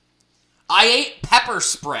I ate pepper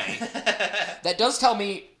spray. That does tell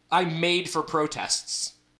me I'm made for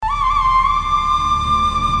protests.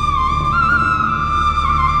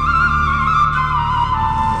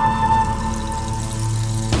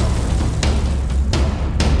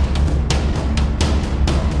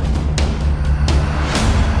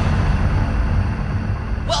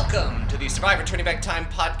 Welcome to the Survivor Turning Back Time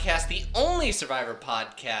podcast, the only Survivor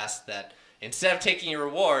podcast that, instead of taking a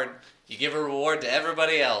reward, you give a reward to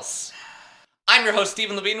everybody else. I'm your host,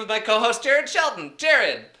 Stephen Levine, with my co-host, Jared Sheldon.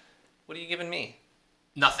 Jared, what are you giving me?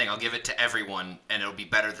 Nothing. I'll give it to everyone, and it'll be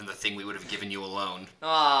better than the thing we would have given you alone.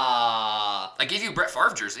 Ah, I gave you a Brett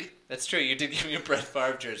Favre jersey. that's true. You did give me a Brett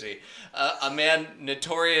Favre jersey. A man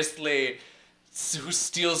notoriously who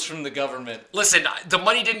steals from the government. Listen, the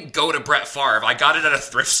money didn't go to Brett Favre. I got it at a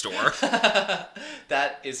thrift store.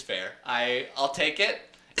 That is fair. I'll take it.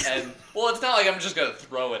 And, well, it's not like I'm just going to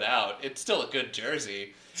throw it out. It's still a good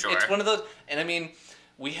jersey. Sure. It's one of those, and I mean,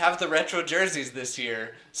 we have the retro jerseys this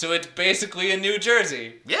year, so it's basically a new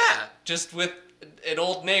jersey. Yeah. Just with an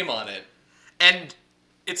old name on it. And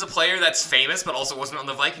it's a player that's famous, but also wasn't on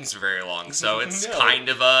the Vikings for very long, so it's No. kind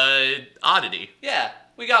of a oddity. Yeah,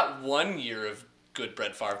 we got 1 year of good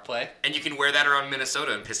Brett Favre play. And you can wear that around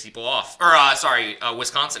Minnesota and piss people off. Or,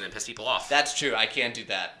 Wisconsin and piss people off. That's true, I can't do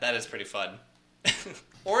that. That is pretty fun.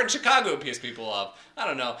 Or in Chicago, piss people off. I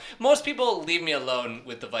don't know. Most people leave me alone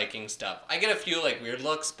with the Viking stuff. I get a few, weird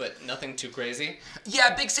looks, but nothing too crazy.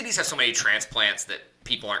 Yeah, big cities have so many transplants that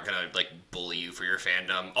people aren't going to, bully you for your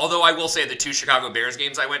fandom. Although I will say the 2 Chicago Bears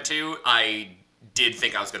games I went to, I did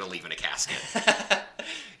think I was going to leave in a casket.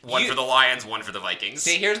 One for the Lions, one for the Vikings.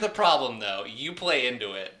 See, here's the problem, though. You play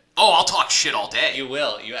into it. Oh, I'll talk shit all day. You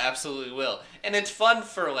will. You absolutely will. And it's fun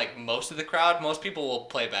for, most of the crowd. Most people will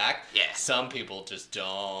play back. Yeah. Some people just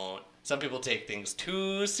don't. Some people take things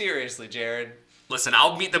too seriously, Jared. Listen,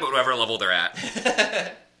 I'll meet them at whatever level they're at.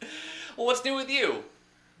 Well, what's new with you?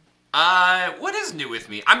 What is new with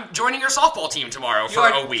me? I'm joining your softball team tomorrow for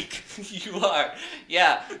a week. You are.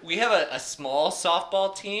 Yeah, we have a small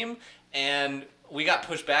softball team, and we got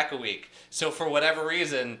pushed back a week. So for whatever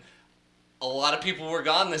reason, a lot of people were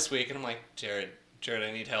gone this week, and I'm like, Jared,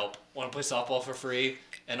 I need help. Want to play softball for free?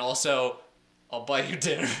 And also, I'll buy you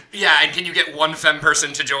dinner. Yeah, and can you get one femme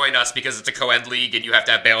person to join us because it's a co-ed league and you have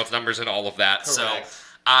to have balance numbers and all of that. Correct. So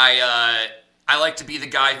I like to be the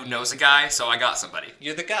guy who knows a guy, so I got somebody.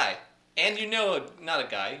 You're the guy. And you know, not a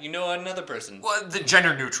guy, you know another person. Well, the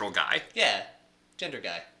gender-neutral guy. Yeah, gender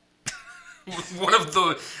guy. One of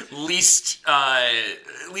the least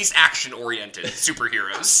action-oriented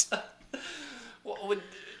superheroes.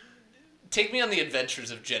 Take me on the adventures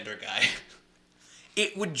of gender guy.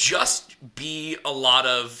 It would just be a lot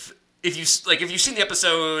of if you've seen the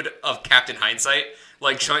episode of Captain Hindsight,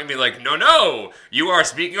 showing me no, you are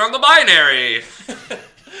speaking on the binary.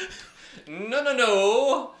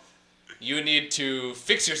 No. You need to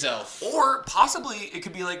fix yourself. Or possibly it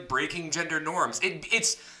could be breaking gender norms.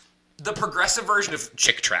 It's the progressive version of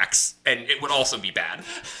chick tracks, and it would also be bad.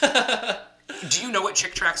 Do you know what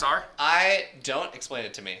chick tracks are? I don't. Explain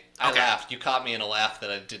it to me. I Okay. laughed. You caught me in a laugh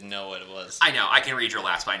that I didn't know what it was. I know. I can read your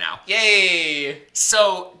laughs by now. Yay!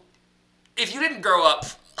 So, if you didn't grow up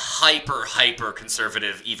hyper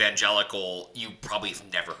conservative evangelical, you probably have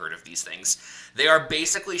never heard of these things. They are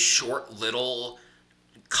basically short little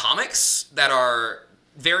comics that are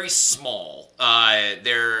very small.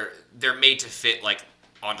 They're made to fit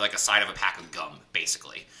on a side of a pack of gum,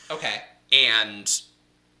 basically. Okay. And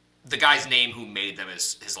the guy's name who made them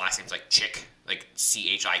his last name's Chick,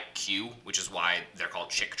 Chiq, which is why they're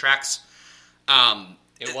called chick tracks.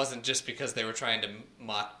 It wasn't just because they were trying to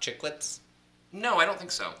mock chiclets? No, I don't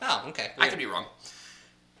think so. Oh, okay. I could be wrong.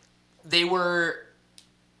 They were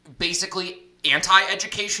basically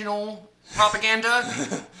anti-educational propaganda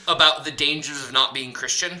about the dangers of not being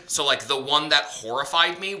Christian. So, the one that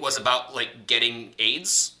horrified me was about, getting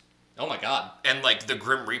AIDS. Oh my god. And, the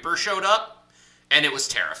Grim Reaper showed up. And it was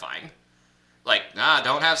terrifying.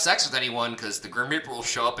 Don't have sex with anyone because the Grim Reaper will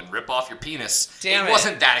show up and rip off your penis. Damn it. It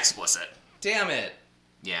wasn't that explicit. Damn it.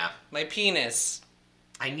 Yeah. My penis.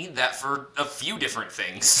 I need that for a few different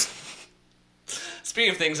things.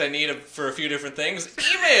 Speaking of things I need for a few different things,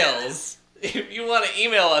 emails! If you want to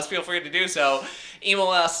email us, feel free to do so. Email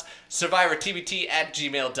us,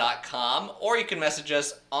 survivortbt@gmail.com, or you can message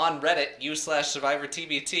us on Reddit,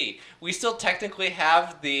 u/survivortbt. We still technically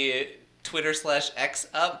have the Twitter/X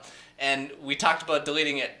up, and we talked about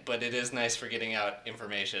deleting it, but it is nice for getting out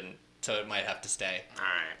information, so it might have to stay.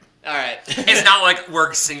 Alright. It's not like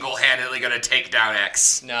we're single-handedly going to take down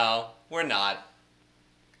X. No, we're not.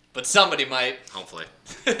 but somebody might. Hopefully.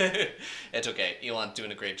 It's okay. Elon's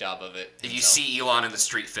doing a great job of it. If you see Elon in the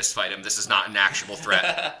street fist fight him, this is not an actionable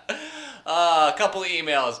threat. A couple of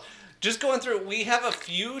emails. Just going through, we have a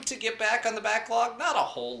few to get back on the backlog. Not a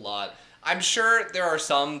whole lot. I'm sure there are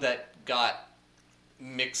some that got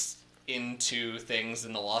mixed into things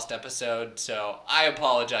in the lost episode, so I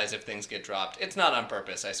apologize if things get dropped. It's not on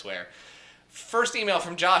purpose, I swear. First email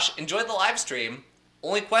from Josh. Enjoyed the live stream.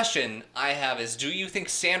 Only question I have is, do you think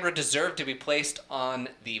Sandra deserved to be placed on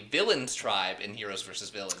the villains tribe in Heroes vs.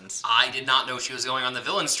 Villains? I did not know she was going on the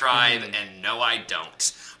villains tribe, and no, I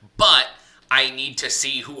don't. But I need to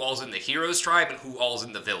see who all's in the heroes tribe and who all's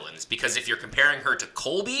in the villains, because if you're comparing her to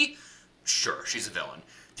Colby, sure, she's a villain.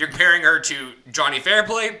 If you're comparing her to Johnny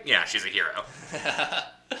Fairplay, yeah, she's a hero.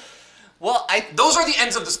 Well, those are the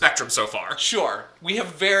ends of the spectrum so far. Sure. We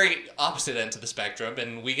have very opposite ends of the spectrum,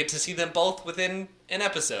 and we get to see them both within an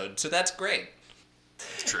episode, so that's great.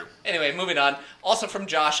 It's true. Anyway, moving on. Also from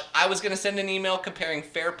Josh, I was going to send an email comparing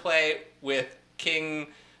Fairplay with King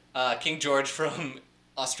George from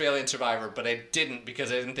Australian Survivor, but I didn't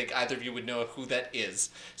because I didn't think either of you would know who that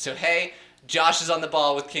is. So hey, Josh is on the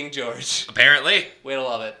ball with King George. Apparently. Way to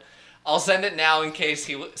love it. I'll send it now in case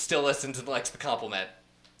he still listens and likes the compliment.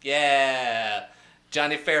 Yeah.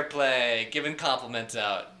 Johnny Fairplay, giving compliments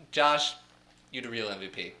out. Josh, you're the real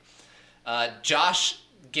MVP. Josh,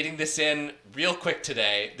 getting this in real quick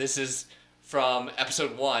today. This is from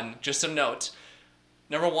episode 1. Just some notes.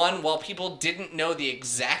 Number 1, while people didn't know the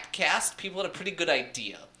exact cast, people had a pretty good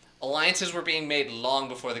idea. Alliances were being made long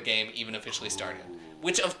before the game even officially started.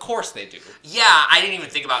 Which, of course, they do. Yeah, I didn't even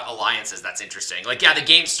think about alliances. That's interesting. Like, yeah, the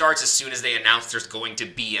game starts as soon as they announce there's going to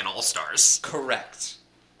be an All-Stars. Correct.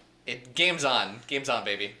 Game's on. Game's on,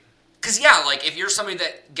 baby. Because, yeah, like, if you're somebody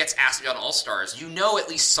that gets asked to be on All-Stars, you know at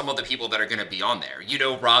least some of the people that are going to be on there. You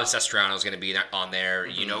know Rob Sestriano's going to be on there.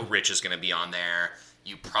 Mm-hmm. You know Rich is going to be on there.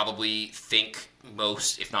 You probably think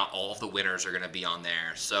most, if not all, of the winners are going to be on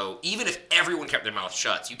there. So even if everyone kept their mouth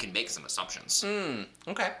shut, you can make some assumptions.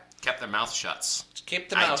 Okay. Kept their mouth shut. Keep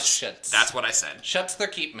the mouth shut. That's what I said. Shuts their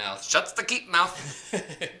keep mouth. Shuts the keep mouth.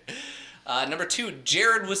 Number 2,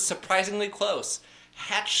 Jared was surprisingly close.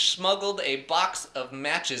 Hatch smuggled a box of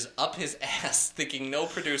matches up his ass, thinking no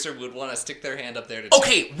producer would want to stick their hand up there to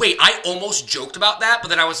Okay, wait, I almost joked about that, but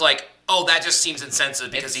then I was like, oh, that just seems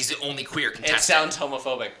insensitive because he's the only queer contestant. It sounds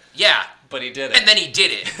homophobic. Yeah. But he did it. And then he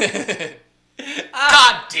did it.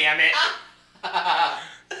 God damn it.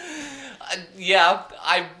 Yeah,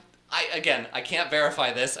 again, I can't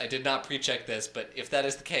verify this. I did not pre-check this, but if that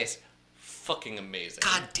is the case, fucking amazing.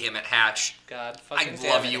 God damn it, Hatch. God fucking damn it,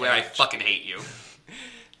 I love you and I fucking hate you.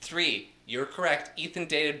 3, you're correct. Ethan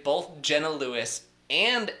dated both Jenna Lewis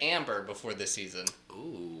and Amber before this season.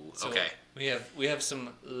 Ooh, so okay. We have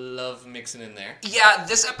some love mixing in there. Yeah,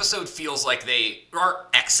 this episode feels like they are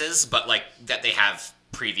exes, but like that they have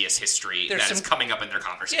previous history is coming up in their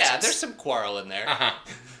conversations. Yeah, there's some quarrel in there.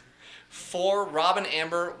 4, Rob and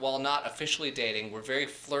Amber, while not officially dating, were very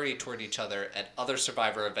flirty toward each other at other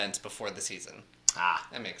Survivor events before the season.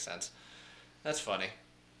 That makes sense. That's funny.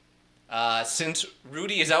 Since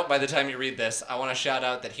Rudy is out by the time you read this, I want to shout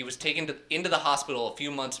out that he was taken into the hospital a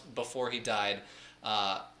few months before he died.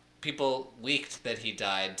 People leaked that he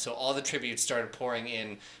died, so all the tributes started pouring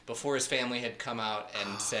in before his family had come out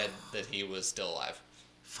and said that he was still alive.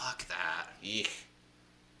 Fuck that. Eek.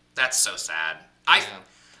 That's so sad. I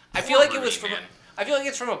feel like it was from. I feel like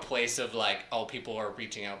it's from a place of like, oh, people are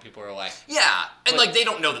reaching out. People are like, yeah, and like they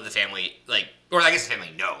don't know that the family or I guess the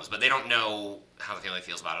family knows, but they don't know how the family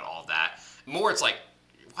feels about it. All of that. More, it's like,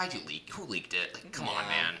 why'd you leak? Who leaked it? Like, come on,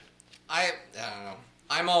 man. I don't know.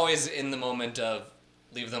 I'm always in the moment of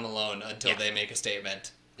leave them alone until they make a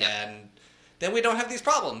statement, and then we don't have these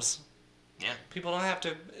problems. Yeah, people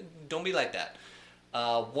don't be like that.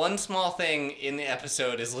 One small thing in the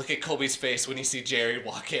episode is look at Colby's face when you see Jerry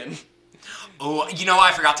walk in. Oh,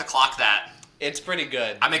 I forgot to clock that. It's pretty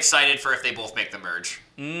good. I'm excited for if they both make the merge.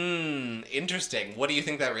 Interesting. What do you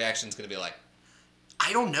think that reaction's going to be like?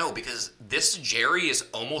 I don't know, because this Jerry is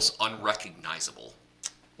almost unrecognizable.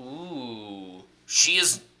 Ooh.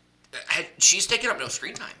 She's taken up no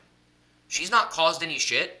screen time. She's not caused any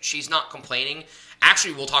shit. She's not complaining.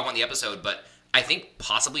 Actually, we'll talk about the episode, but I think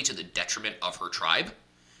possibly to the detriment of her tribe.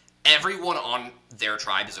 Everyone on their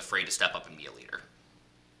tribe is afraid to step up and be a leader.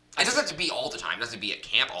 It doesn't have to be all the time. It doesn't have to be at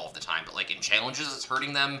camp all of the time. But, like, in challenges, it's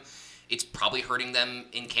hurting them. It's probably hurting them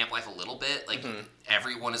in camp life a little bit. Like,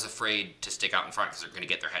 everyone is afraid to stick out in front because they're going to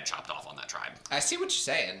get their head chopped off on that tribe. I see what you're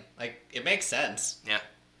saying. Like, it makes sense. Yeah.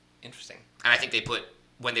 Interesting. And I think they put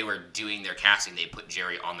when they were doing their casting, they put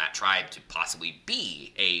Jerry on that tribe to possibly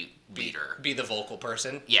be a leader. Be the vocal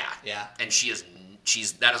person. Yeah. Yeah. And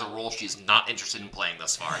that is a role she's not interested in playing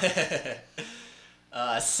thus far.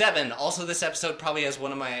 7. Also, this episode probably has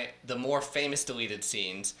one of the more famous deleted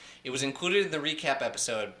scenes. It was included in the recap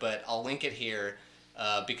episode, but I'll link it here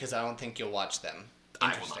because I don't think you'll watch them.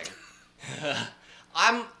 Interesting. I will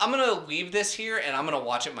not. I'm gonna leave this here and I'm gonna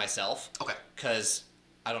watch it myself. Okay. Because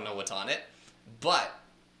I don't know what's on it. But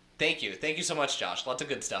thank you so much, Josh. Lots of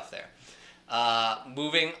good stuff there.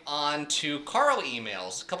 Moving on to Carl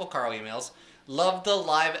emails. A couple Carl emails. Loved the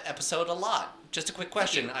live episode a lot. Just a quick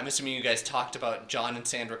question. I'm assuming you guys talked about John and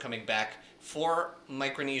Sandra coming back for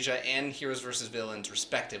Micronesia and Heroes vs. Villains,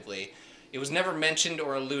 respectively. It was never mentioned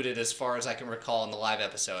or alluded as far as I can recall in the live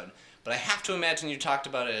episode, but I have to imagine you talked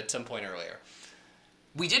about it at some point earlier.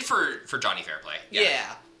 We did for Johnny Fairplay.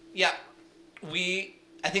 Yeah.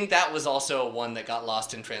 I think that was also one that got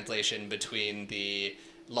lost in translation between the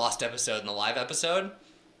lost episode and the live episode.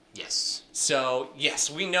 Yes. So, yes,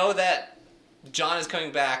 we know that John is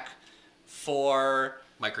coming back for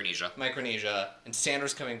Micronesia, and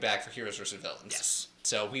Sandra's coming back for Heroes vs. Villains. Yes.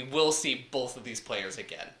 So we will see both of these players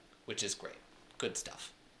again, which is great. Good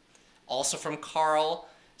stuff. Also from Carl,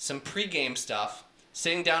 some pre-game stuff.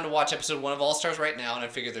 Sitting down to watch episode 1 of All Stars right now, and I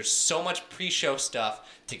figure there's so much pre-show stuff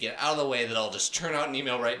to get out of the way that I'll just turn out an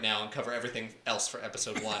email right now and cover everything else for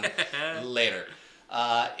episode 1 later.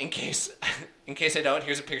 In case I don't,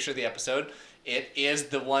 here's a picture of the episode. It is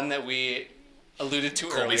the one that we alluded to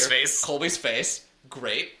Colby's earlier. face. Colby's face.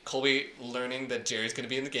 Great. Colby learning that Jerry's going to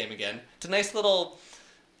be in the game again. It's a nice little...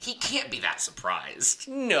 He can't be that surprised.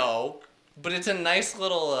 No, but it's a nice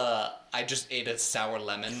little, I just ate a sour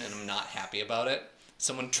lemon and I'm not happy about it.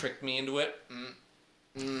 Someone tricked me into it.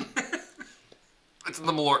 It's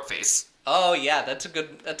the Malort face. Oh yeah, that's a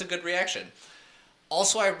good reaction.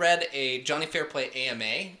 Also, I read a Johnny Fairplay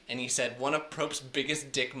AMA, and he said one of Prope's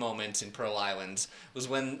biggest dick moments in Pearl Islands was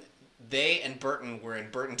when they and Burton were in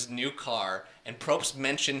Burton's new car, and Probst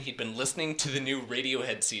mentioned he'd been listening to the new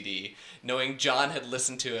Radiohead CD, knowing John had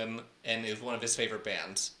listened to him and is one of his favorite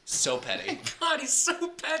bands. So petty. God, he's so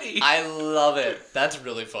petty. I love it. That's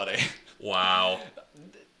really funny. Wow.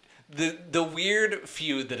 The weird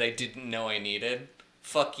feud that I didn't know I needed.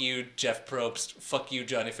 Fuck you, Jeff Probst. Fuck you,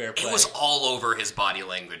 Johnny Fairplay. It was all over his body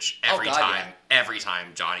language every time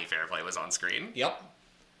Johnny Fairplay was on screen. Yep.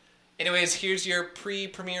 Anyways, here's your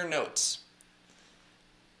pre-premiere notes.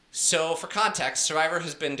 So, for context, Survivor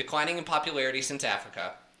has been declining in popularity since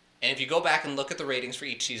Africa, and if you go back and look at the ratings for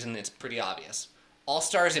each season, it's pretty obvious. All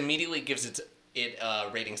Stars immediately gives it a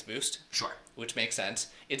ratings boost. Sure. Which makes sense.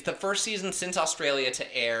 It's the first season since Australia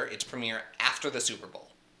to air its premiere after the Super Bowl.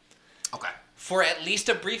 Okay. For at least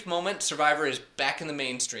a brief moment, Survivor is back in the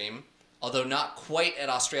mainstream, although not quite at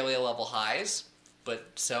Australia level highs, but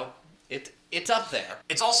so it's up there.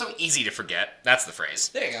 It's also easy to forget, that's the phrase,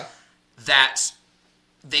 There you go. that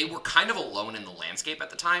they were kind of alone in the landscape at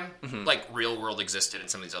the time. Mm-hmm. Like, Real World existed in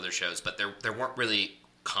some of these other shows, but there weren't really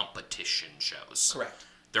competition shows. Correct.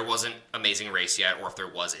 There wasn't Amazing Race yet, or if there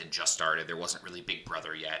was, it had just started. There wasn't really Big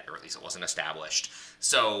Brother yet, or at least it wasn't established.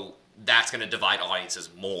 So that's going to divide audiences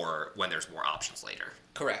more when there's more options later.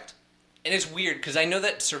 Correct. And it's weird, because I know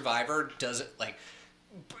that Survivor does it, like,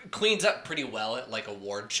 cleans up pretty well at, like,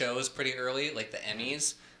 award shows pretty early, like the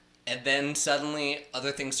Emmys. And then suddenly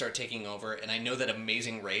other things start taking over, and I know that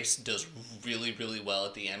Amazing Race does really, really well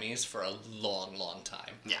at the Emmys for a long, long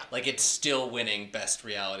time. Yeah. Like, it's still winning Best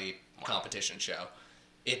Reality Competition Show.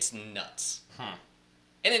 It's nuts.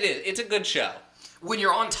 And it is. It's a good show. When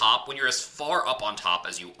you're on top, when you're as far up on top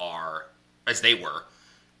as they were,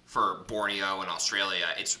 for Borneo and Australia,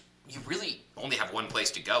 you really only have one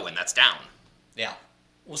place to go, and that's down. Yeah.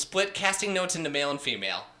 We'll split casting notes into male and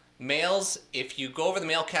female. Males, if you go over the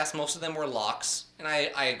male cast, most of them were locks, and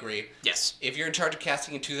I agree. Yes. If you're in charge of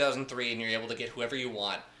casting in 2003 and you're able to get whoever you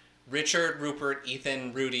want, Richard, Rupert,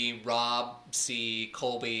 Ethan, Rudy, Rob, C,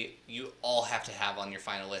 Colby, you all have to have on your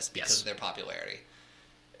final list because of their popularity.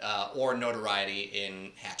 Or notoriety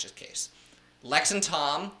in Hatch's case. Lex and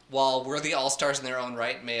Tom, while worthy all-stars in their own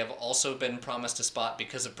right, may have also been promised a spot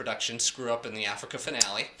because of production screw-up in the Africa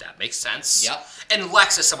finale. That makes sense. Yep. And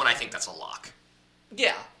Lex is someone I think that's a lock.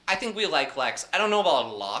 Yeah, I think we like Lex. I don't know about a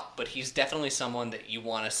lock, but he's definitely someone that you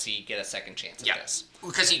want to see get a second chance at this.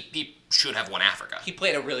 Because he should have won Africa. He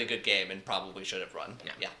played a really good game and probably should have run.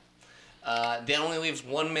 Yeah. That only leaves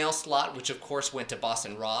one male slot, which of course went to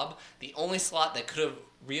Boston Rob. The only slot that could have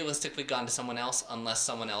realistically gone to someone else unless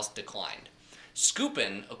someone else declined.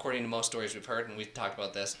 Scoopin, according to most stories we've heard, and we've talked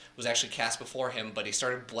about this, was actually cast before him, but he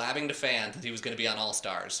started blabbing to fans that he was going to be on All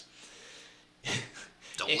Stars.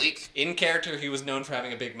 Don't leak. In character, he was known for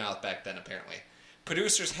having a big mouth back then, apparently.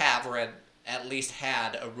 Producers have, or at least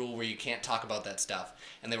had, a rule where you can't talk about that stuff,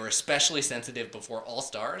 and they were especially sensitive before All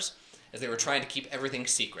Stars, as they were trying to keep everything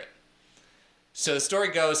secret. So the story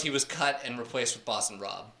goes he was cut and replaced with Boston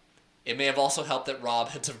Rob. It may have also helped that Rob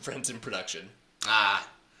had some friends in production. Yeah,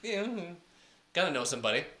 gotta know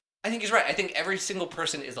somebody. I think he's right. I think every single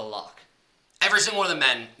person is a lock. Every single one of the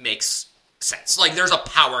men makes sense. Like, there's a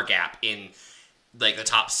power gap in, like, the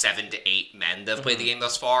top 7 to 8 men that have played the game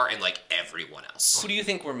thus far, and, like, everyone else. Who do you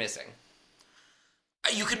think we're missing?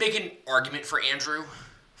 You could make an argument for Andrew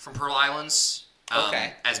from Pearl Islands.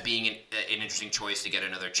 Okay. As being an interesting choice to get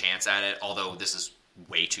another chance at it, although this is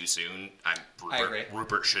way too soon. I agree.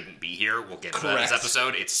 Rupert shouldn't be here. We'll get to that in this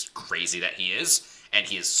episode. It's crazy that he is, and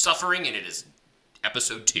he is suffering, and it is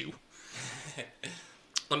episode 2.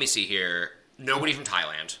 Let me see here. Nobody from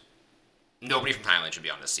Thailand. Nobody from Thailand should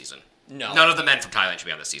be on this season. No. None of the men from Thailand should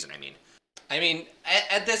be on this season, I mean,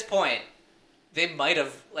 at this point, they might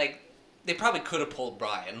have, like, they probably could have pulled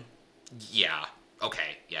Brian. Yeah.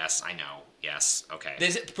 Okay. Yes, I know. Yes. Okay.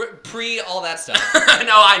 This, pre all that stuff.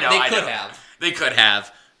 No, I know. They could have. They could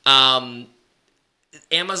have.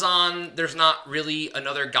 Amazon, there's not really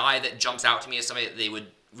another guy that jumps out to me as somebody that they would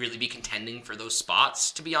really be contending for those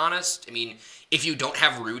spots, to be honest. I mean, if you don't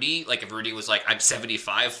have Rudy, like, if Rudy was like, I'm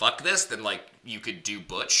 75, fuck this, then, like, you could do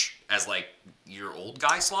Butch as, like, your old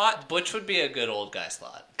guy slot. Butch would be a good old guy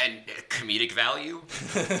slot. And comedic value.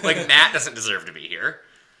 Like, Matt doesn't deserve to be here.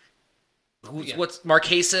 What's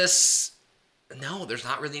Marquesas? No, there's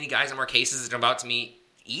not really any guys in Marquesas that jump out to me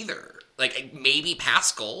either. Like, maybe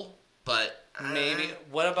Pascal, but... Maybe.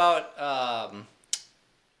 What about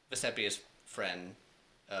Vesepia's friend?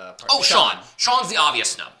 Sean. Sean's the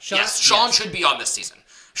obvious snub. Yes, Sean should be on this season.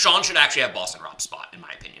 Sean should actually have Boston Rob's spot, in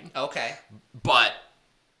my opinion. Okay. But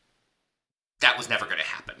that was never going to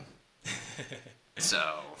happen.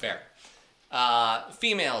 So... Fair.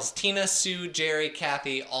 Females, Tina, Sue, Jerry,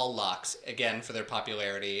 Kathy, all locks, again, for their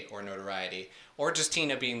popularity or notoriety. Or just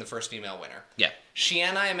Tina being the first female winner. Yeah.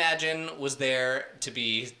 Sheehan, I imagine, was there to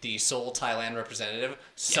be the sole Thailand representative.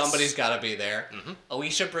 Somebody's got to be there. Mm-hmm.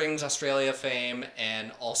 Alicia brings Australia fame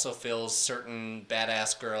and also fills certain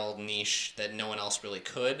badass girl niche that no one else really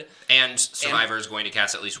could. And Survivor is going to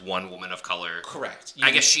cast at least one woman of color. Correct. I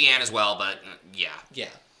guess Sheehan as well, but yeah. Yeah.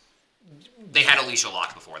 They had Alicia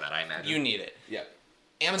locked before that, I imagine. You need it. Yeah.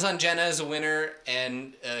 Amazon Jenna is a winner,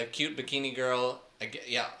 and a cute bikini girl,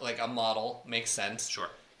 like a model, makes sense. Sure.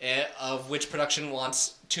 Of which production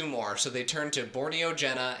wants 2 more. So they turn to Borneo,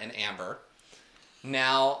 Jenna, and Amber.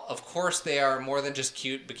 Now, of course, they are more than just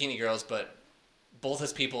cute bikini girls, but both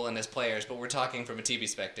as people and as players, but we're talking from a TV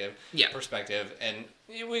perspective, and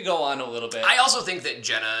we go on a little bit. I also think that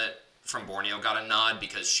Jenna from Borneo got a nod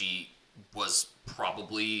because she was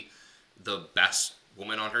probably the best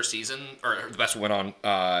woman on her season, or the best woman on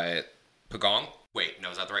Pagong. Wait,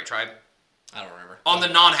 no, is that the right tribe? I don't remember. On the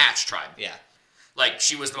non-hatch tribe. Yeah. Like,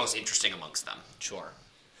 she was the most interesting amongst them. Sure.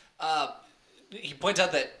 He points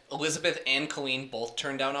out that Elizabeth and Colleen both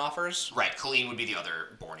turned down offers. Right, Colleen would be the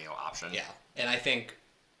other Borneo option. Yeah, and I think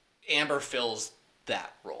Amber fills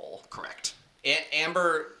that role. Correct.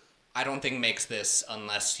 Amber, I don't think, makes this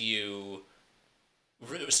unless you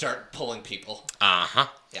start pulling people. Uh-huh.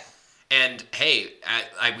 Yeah. And, hey,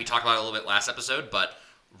 we talked about it a little bit last episode, but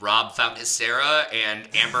Rob found his Sarah, and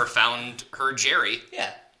Amber found her Jerry.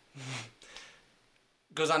 Yeah.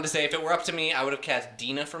 Goes on to say, if it were up to me, I would have cast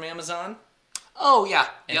Dina from Amazon. Oh, yeah.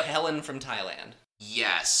 And Helen from Thailand.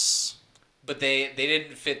 Yes. But they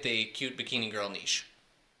didn't fit the cute bikini girl niche.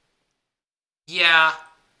 Yeah.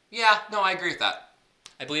 Yeah, no, I agree with that.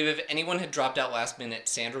 I believe if anyone had dropped out last minute,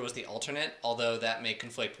 Sandra was the alternate, although that may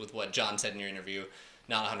conflict with what John said in your interview.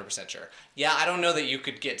 Not 100% sure. Yeah, I don't know that you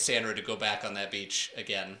could get Sandra to go back on that beach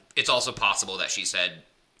again. It's also possible that she said,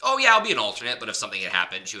 oh yeah, I'll be an alternate, but if something had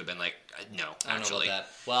happened, she would have been like, no, actually. I don't know about that.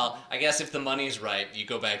 Well, I guess if the money's right, you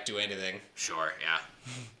go back, do anything. Sure, yeah.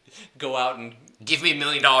 Go out and... Give me $1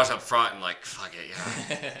 million up front and like, fuck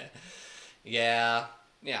it, yeah.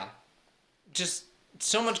 Yeah. Just...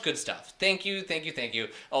 so much good stuff. Thank you.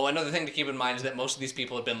 Oh, another thing to keep in mind is that most of these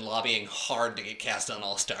people have been lobbying hard to get cast on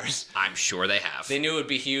All-Stars. I'm sure they have. They knew it would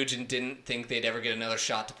be huge and didn't think they'd ever get another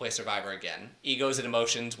shot to play Survivor again. Egos and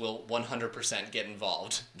emotions will 100% get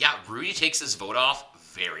involved. Yeah, Rudy takes his vote off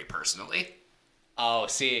very personally. Oh,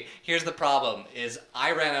 see, here's the problem, is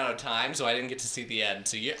I ran out of time, so I didn't get to see the end.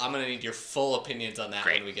 So I'm going to need your full opinions on that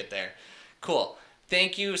when we get there. Cool.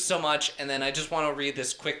 Thank you so much. And then I just want to read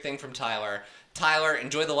this quick thing from Tyler. Tyler,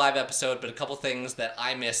 enjoy the live episode, but a couple things that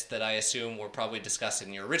I missed that I assume were probably discussed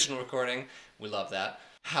in your original recording. We love that.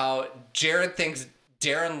 How Jared thinks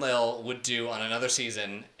Darren Lill would do on another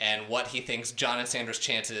season and what he thinks John and Sandra's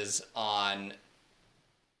chances on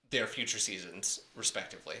their future seasons,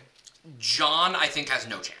 respectively. John, I think, has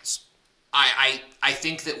no chance. I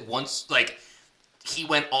think that once, like, he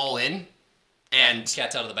went all in, and...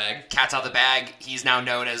 Cat's out of the bag. Cat's out of the bag. He's now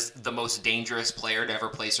known as the most dangerous player to ever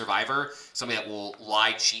play Survivor. Somebody that will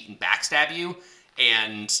lie, cheat, and backstab you.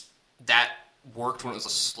 And that worked when it was a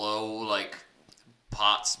slow, like,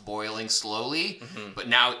 pots boiling slowly. Mm-hmm. But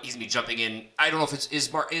now he's going to be jumping in. I don't know if it's...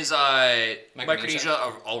 Is Micronesia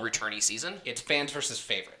a all-returnee season? It's fans versus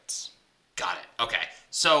favorites. Got it. Okay.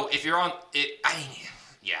 So if you're on...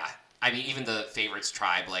 Yeah. I mean, even the favorites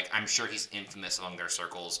tribe, like, I'm sure he's infamous among their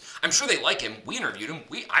circles. I'm sure they like him. We interviewed him.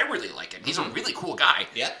 I really like him. He's a really cool guy.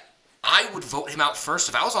 Yeah. I would vote him out first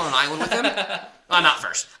if I was on an island with him. Not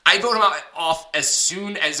first. I'd vote him off as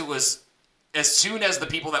soon as the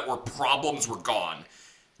people that were problems were gone.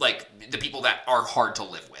 Like, the people that are hard to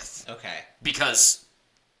live with. Okay. Because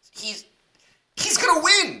he's gonna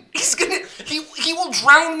win. He will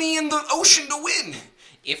drown me in the ocean to win.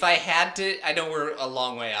 If I had to, I know we're a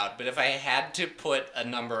long way out, but if I had to put a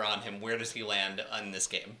number on him, where does he land on this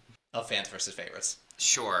game of fans versus favorites?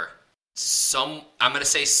 Sure. I'm going to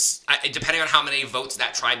say, depending on how many votes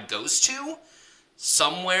that tribe goes to,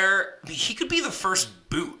 somewhere, he could be the first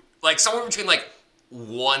boot. Like, somewhere between,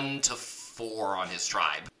 1 to 4 on his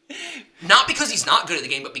tribe. Not because he's not good at the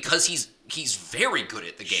game, but because he's very good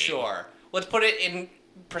at the game. Sure. Let's put it in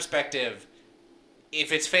perspective.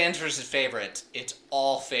 If it's fans versus favorites, it's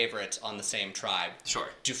all favorites on the same tribe. Sure.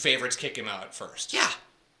 Do favorites kick him out first? Yeah.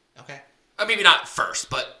 Okay. Maybe not first,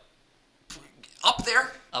 but up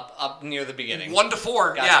there. Up near the beginning. 1 to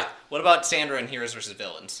 4, gotcha. Yeah. What about Sandra in Heroes versus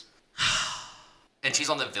Villains? And she's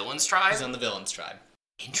on the villains tribe? She's on the villains tribe.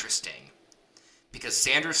 Interesting. Because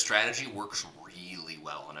Sandra's strategy works really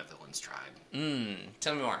well on a villains tribe.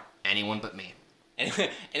 Tell me more. Anyone but me.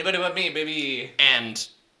 Anybody but me, baby. And...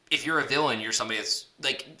 if you're a villain, you're somebody that's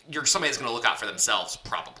going to look out for themselves,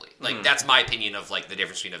 probably. That's my opinion of, the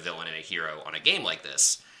difference between a villain and a hero on a game like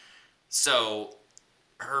this. So,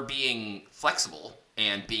 her being flexible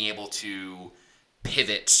and being able to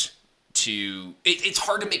pivot to... It's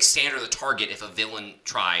hard to make Sandra the target if a villain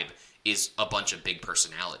tribe is a bunch of big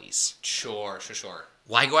personalities. Sure.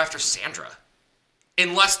 Why go after Sandra?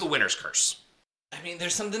 Unless the winner's curse. I mean,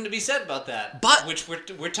 there's something to be said about that. But... which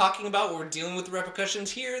we're talking about, we're dealing with the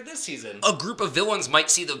repercussions here this season. A group of villains might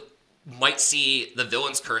see the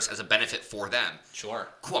villain's curse as a benefit for them. Sure.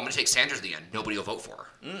 Cool, I'm going to take Sandra to the end. Nobody will vote for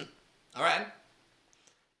her. All right.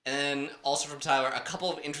 And also from Tyler, a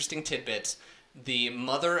couple of interesting tidbits. The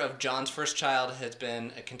mother of John's first child has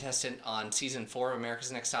been a contestant on Season 4 of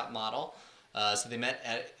America's Next Top Model. So they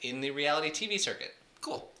met in the reality TV circuit.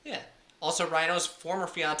 Cool. Yeah. Also, Rhino's former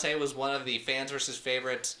fiance was one of the fans versus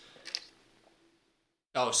favorites.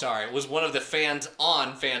 Oh, sorry. Was one of the fans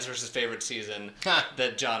on fans versus favorites season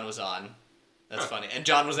that John was on. That's funny. And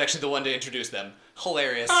John was actually the one to introduce them.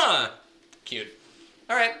 Hilarious. Cute.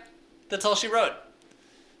 All right. That's all she wrote.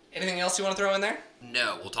 Anything else you want to throw in there?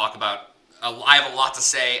 No. We'll talk about... I have a lot to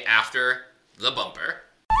say after the bumper.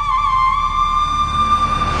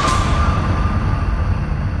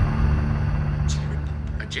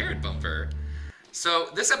 Jared bumper. So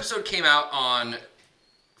this episode came out on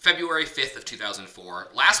February 5th of 2004.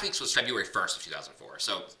 Last week's was February 1st of 2004.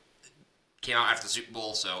 So it came out after the Super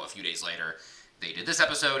Bowl, so a few days later they did this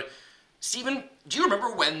episode. Steven, do you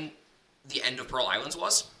remember when the end of Pearl Islands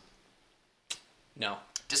was? No.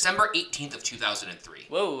 December 18th of 2003.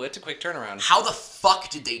 Whoa, that's a quick turnaround. How the fuck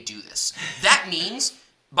did they do this? That means,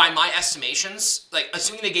 by my estimations,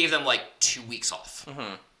 assuming they gave them 2 weeks off,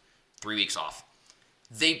 3 weeks off,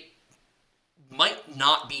 they might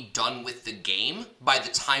not be done with the game by the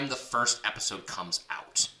time the first episode comes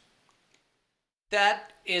out.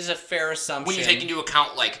 That is a fair assumption. When you take into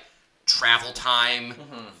account, travel time,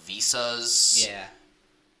 visas... Yeah.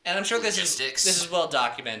 And I'm sure this logistics. is well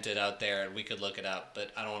documented out there, and we could look it up, but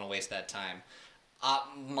I don't want to waste that time.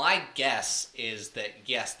 My guess is that,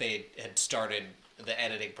 yes, they had started the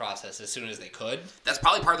editing process as soon as they could. That's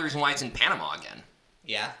probably part of the reason why it's in Panama again.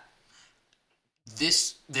 Yeah.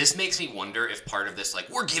 This makes me wonder if part of this,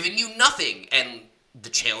 we're giving you nothing, and the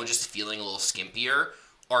challenges feeling a little skimpier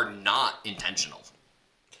are not intentional.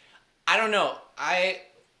 I don't know.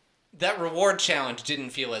 That reward challenge didn't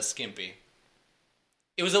feel as skimpy.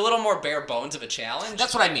 It was a little more bare bones of a challenge.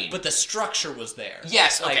 That's what I mean. But the structure was there.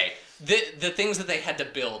 Yes, okay. The things that they had to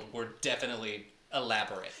build were definitely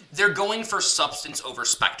elaborate. They're going for substance over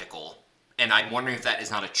spectacle. And I'm wondering if that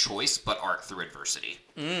is not a choice, but art through adversity.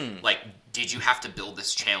 Did you have to build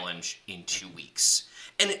this challenge in 2 weeks?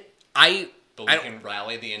 And but we can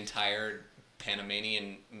rally the entire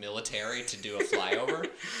Panamanian military to do a flyover.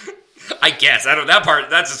 I guess. I don't. That part.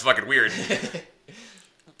 That's just fucking weird.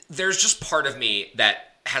 There's just part of me that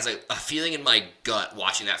has a feeling in my gut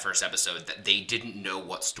watching that first episode that they didn't know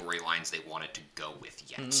what storylines they wanted to go with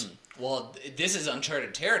yet. Well, this is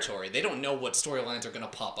uncharted territory. They don't know what storylines are going to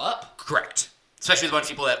pop up. Correct. Especially with a bunch of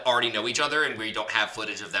people that already know each other and we don't have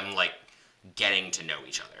footage of them, like, getting to know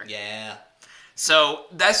each other. Yeah. So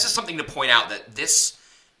that's just something to point out that this,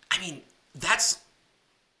 I mean, that's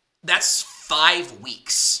 5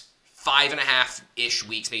 weeks, 5.5-ish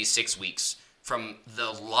weeks, maybe 6 weeks from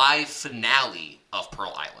the live finale of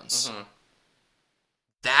Pearl Islands. Mm-hmm.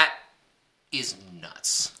 That is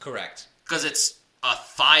nuts. Correct. Because it's a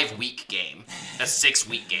 5-week game, a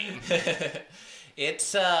 6-week game.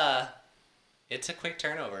 It's a quick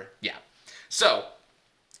turnover. Yeah. So,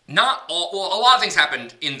 a lot of things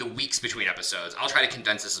happened in the weeks between episodes. I'll try to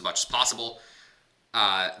condense this as much as possible.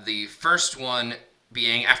 The first one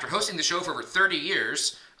being, after hosting the show for over 30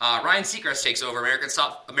 years, Ryan Seacrest takes over America's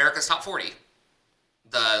Top 40.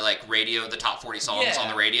 The top 40 songs on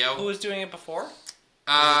the radio. Who was doing it before?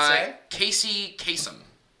 Casey Kasem.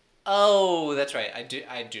 Oh, that's right.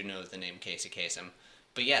 I do know the name Casey Kasem.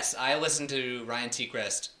 But yes, I listen to Ryan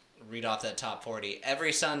Seacrest read off that top 40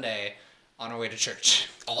 every Sunday on our way to church.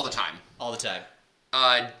 All the time. All the time.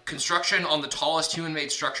 Construction on the tallest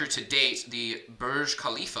human-made structure to date, the Burj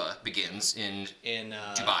Khalifa, begins in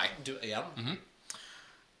Dubai. Yeah. Mm-hmm.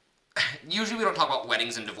 Usually we don't talk about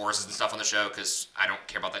weddings and divorces and stuff on the show because I don't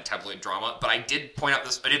care about that tabloid drama. But I did pull out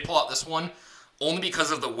this one only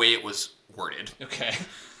because of the way it was worded. Okay.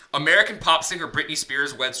 American pop singer Britney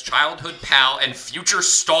Spears weds childhood pal and future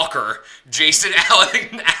stalker Jason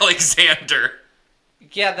Alexander.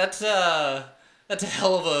 Yeah, that's a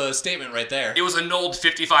hell of a statement right there. It was annulled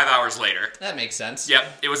 55 hours later. That makes sense.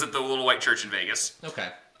 Yep, it was at the Little White Church in Vegas. Okay.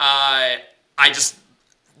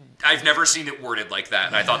 I've never seen it worded like that,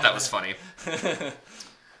 and I thought that was funny.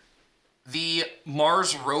 The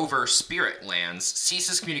Mars rover Spirit lands,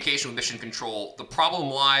 ceases communication with Mission Control. The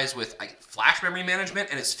problem lies with flash memory management,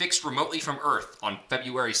 and is fixed remotely from Earth on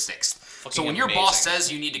February 6th. So when your boss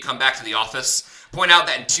says you need to come back to the office, point out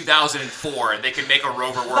that in 2004, they can make a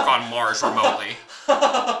rover work on Mars remotely.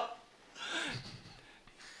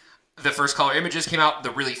 The first color images came out,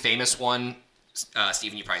 the really famous one.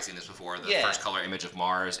 Steven, you've probably seen this before. The first color image of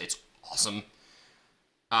Mars. It's awesome.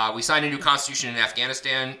 We signed a new constitution in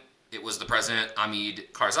Afghanistan. It was the president,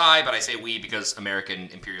 Hamid Karzai, but I say we because American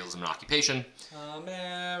imperialism and occupation.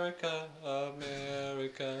 America,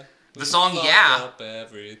 America. The song Yeah. Up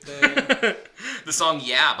everything. The song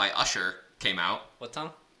Yeah by Usher came out. What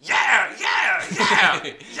song? Yeah, yeah,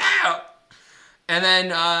 yeah, yeah. And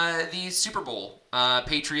then the Super Bowl.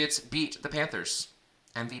 Patriots beat the Panthers.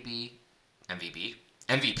 MVP,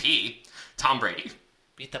 Tom Brady.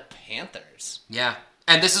 Beat the Panthers. Yeah.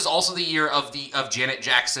 And this is also the year of Janet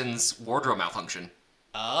Jackson's wardrobe malfunction.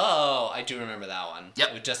 Oh, I do remember that one.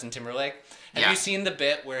 Yep. With Justin Timberlake. Have you seen the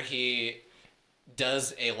bit where he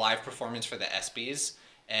does a live performance for the ESPYs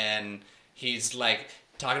and he's like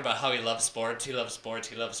talking about how he loves sports,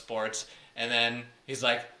 and then he's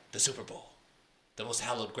like, the Super Bowl, the most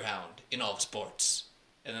hallowed ground in all of sports.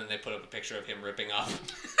 And then they put up a picture of him ripping off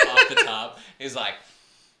the top. He's like,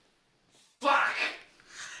 fuck.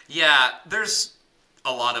 Yeah, there's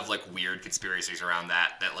a lot of weird conspiracies around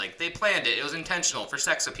that they planned it. It was intentional for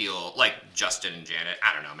sex appeal, like Justin and Janet.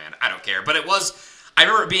 I don't know, man. I don't care. But I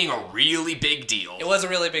remember it being a really big deal. It was a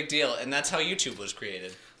really big deal, and that's how YouTube was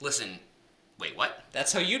created. Listen, wait, what?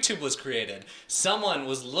 That's how YouTube was created. Someone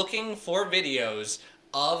was looking for videos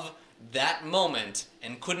of that moment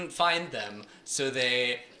and couldn't find them, so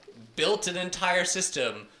they built an entire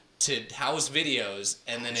system to house videos,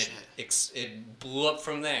 and then it blew up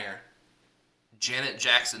from there. Janet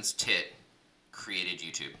Jackson's tit created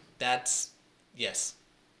YouTube. Yes.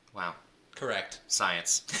 Wow. Correct.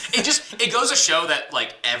 Science. It goes to show that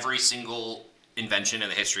every single invention in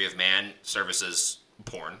the history of man services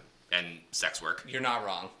porn and sex work. You're not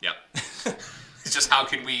wrong. Yep. It's just how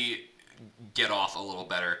can we get off a little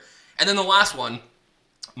better. And then the last one,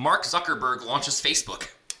 Mark Zuckerberg launches Facebook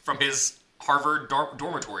from his Harvard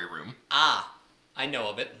dormitory room. Ah, I know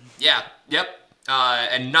of it. Yeah, yep.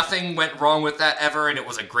 And nothing went wrong with that ever, and it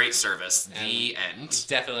was a great service. The end. He's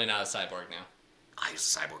definitely not a cyborg now. I was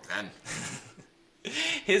a cyborg then.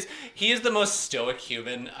 He is the most stoic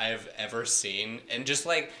human I've ever seen, and just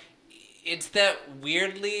it's that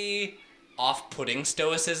weirdly off-putting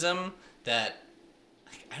stoicism that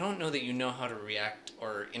I don't know that you know how to react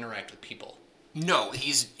or interact with people. No, he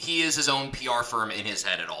is his own PR firm in his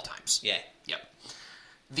head at all times. Yeah. Yep.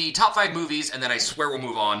 The top 5 movies, and then I swear we'll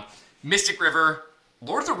move on. Mystic River,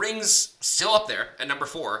 Lord of the Rings, still up there at number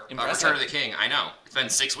 4. Return of the King, I know. It's been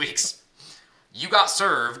 6 weeks. You Got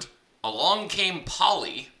Served, Along Came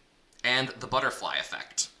Polly, and The Butterfly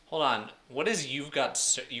Effect. Hold on. What is You Got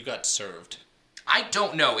Served? I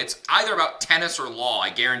don't know. It's either about tennis or law, I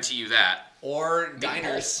guarantee you that. Or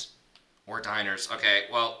diners. Or diners. Okay,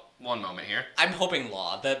 well, one moment here. I'm hoping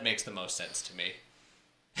law. That makes the most sense to me.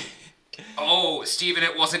 Oh, Steven,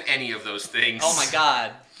 it wasn't any of those things. Oh my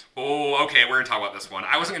god. Oh, okay, we're going to talk about this one.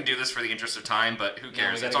 I wasn't going to do this for the interest of time, but who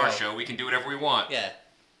cares? It's our show. We can do whatever we want. Yeah.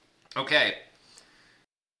 Okay.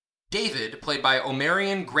 David, played by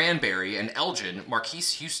Omarion Granberry and Elgin,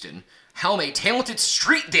 Marquise Houston, helm a talented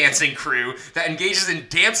street dancing crew that engages in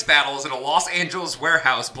dance battles in a Los Angeles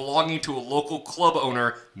warehouse belonging to a local club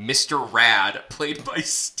owner, Mr. Rad, played by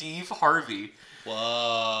Steve Harvey.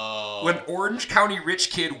 Whoa. When Orange County rich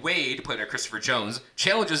kid Wade, played by Christopher Jones,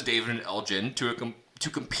 challenges David and Elgin to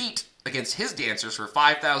compete against his dancers for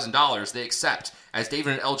 $5,000, they accept. As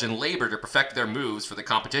David and Elgin labor to perfect their moves for the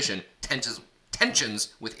competition,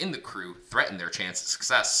 tensions within the crew threaten their chance of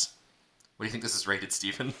success. What do you think this is rated,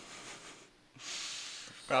 Stephen?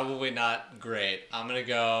 Probably not great. I'm going to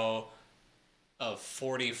go a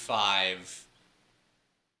 45.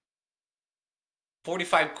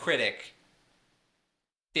 45 critic,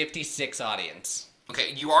 56 audience.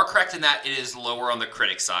 Okay, you are correct in that it is lower on the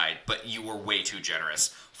critic side, but you were way too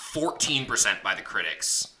generous. 14% by the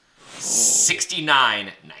critics.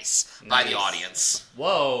 69, nice, by the audience.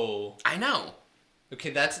 Whoa. I know.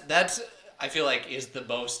 Okay, that's I feel like is the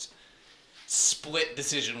most split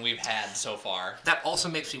decision we've had so far. That also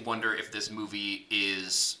makes me wonder if this movie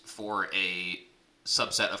is for a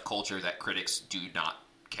subset of culture that critics do not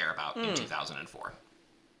care about in 2004.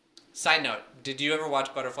 Side note, did you ever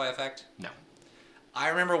watch Butterfly Effect? No. I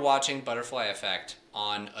remember watching Butterfly Effect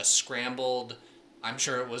on a scrambled, I'm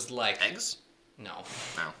sure it was like... Eggs? No.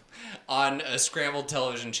 No. On a scrambled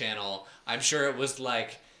television channel. I'm sure it was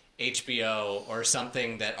like HBO or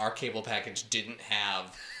something that our cable package didn't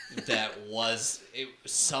have that was...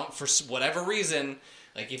 for whatever reason,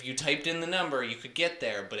 like if you typed in the number, you could get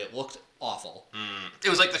there, but it looked awful. It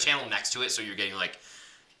was like the channel next to it, so you're getting like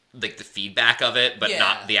the feedback of it, but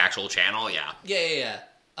not the actual channel, yeah. Yeah.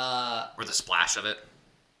 Or the splash of it.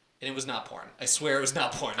 And it was not porn. I swear it was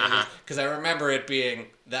not porn. Uh-huh. Because I remember it being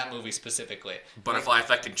that movie specifically. Butterfly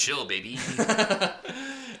Effect and Chill, baby.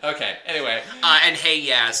 Okay, anyway. And Hey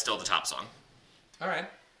Yeah is still the top song. All right.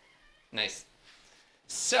 Nice.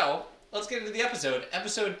 So, let's get into the episode.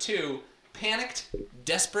 Episode 2, Panicked,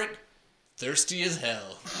 Desperate, Thirsty as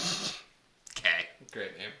Hell. Okay.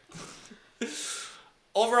 Great name.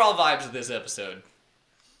 Overall vibes of this episode.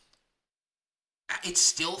 It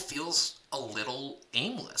still feels a little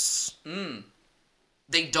aimless.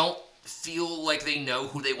 They don't feel like they know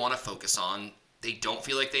who they want to focus on. They don't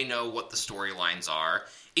feel like they know what the storylines are.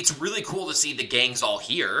 It's really cool to see the gang's all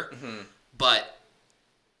here, but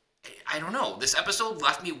I don't know. This episode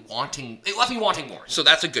left me wanting more. So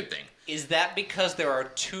that's a good thing. Is that because there are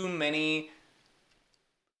too many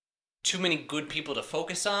good people to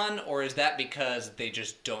focus on, or is that because they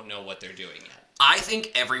just don't know what they're doing yet? I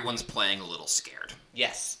think everyone's playing a little scared.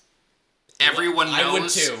 Yes. Everyone knows. I would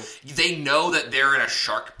too. They know that they're in a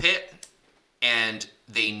shark pit, and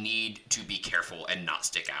they need to be careful and not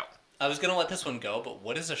stick out. I was going to let this one go, but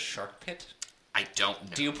what is a shark pit? I don't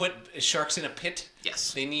know. Do you put sharks in a pit?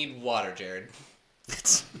 Yes. They need water, Jared.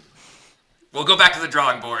 We'll go back to the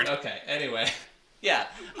drawing board. Okay, anyway. Yeah,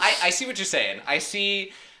 I see what you're saying. I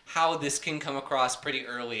see how this can come across pretty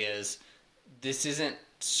early as this isn't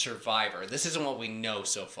Survivor. This isn't what we know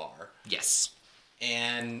so far. Yes.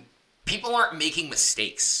 And people aren't making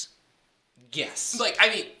mistakes. Yes. Like, I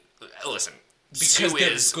mean, listen. Sue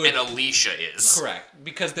is and Alicia is. Correct.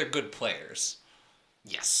 Because they're good players.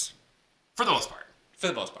 Yes. For the most part. For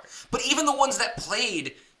the most part. But even the ones that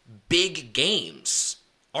played big games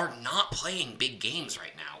are not playing big games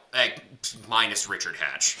right now. Minus Richard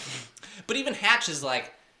Hatch. But even Hatch is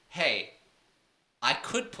like, hey, I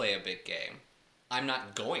could play a big game. I'm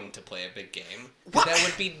not going to play a big game. What? That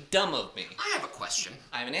would be dumb of me. I have a question.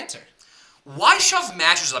 I have an answer. Why shove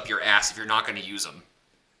matches up your ass if you're not going to use them?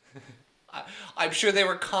 I'm sure they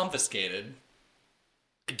were confiscated.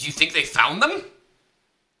 Do you think they found them?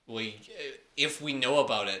 If we know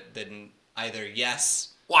about it, then either yes.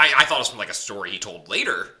 Well, I thought it was from like a story he told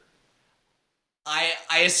later. I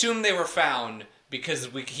assume they were found because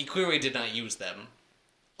he clearly did not use them.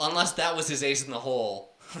 Unless that was his ace in the hole.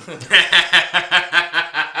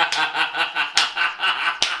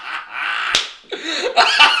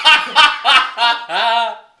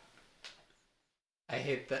 I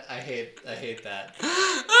hate that. I hate that.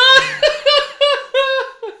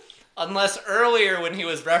 Unless earlier when he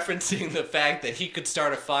was referencing the fact that he could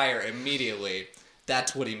start a fire immediately,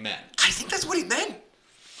 that's what he meant. I think that's what he meant.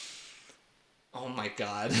 Oh my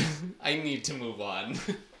god. I need to move on.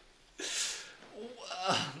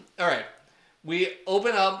 Alright. We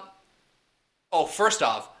open up... Oh, first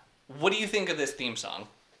off, what do you think of this theme song?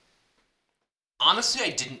 Honestly,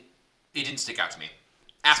 it didn't stick out to me.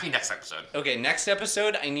 Ask me next episode. Okay, next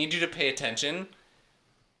episode, I need you to pay attention.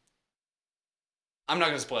 I'm not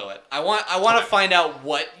going to spoil it. I want to find out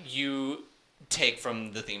what you take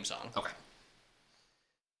from the theme song. Okay.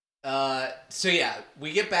 So yeah,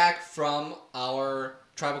 we get back from our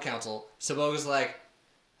tribal council. Saboga's like,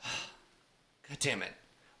 God damn it.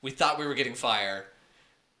 We thought we were getting fire,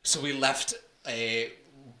 so we left a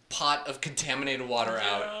pot of contaminated water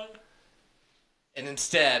out. And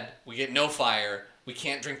instead, we get no fire, we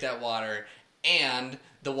can't drink that water, and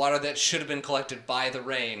the water that should have been collected by the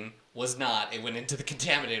rain was not. It went into the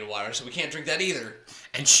contaminated water, so we can't drink that either.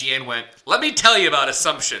 And Sheehan went, let me tell you about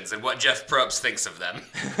assumptions and what Jeff Probst thinks of them.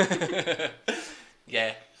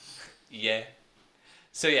 Yeah.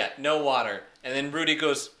 So yeah, no water. And then Rudy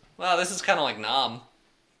goes, wow, this is kind of like Nam.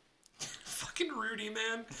 Fucking Rudy,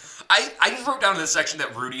 man. I just wrote down in this section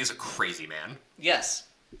that Rudy is a crazy man. Yes.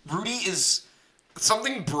 Rudy is...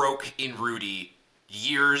 Something broke in Rudy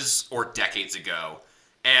years or decades ago,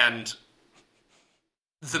 and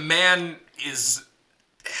the man is...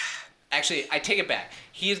 Actually, I take it back.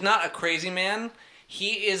 He is not a crazy man.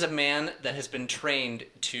 He is a man that has been trained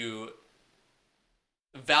to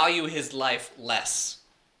value his life less.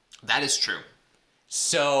 That is true.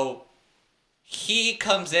 So, he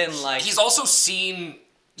comes in like... He's also seen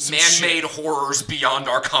man-made horrors beyond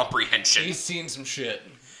our comprehension. He's seen some shit.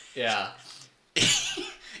 Yeah.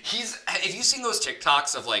 Have you seen those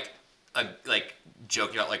TikToks of like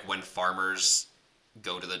joking about like when farmers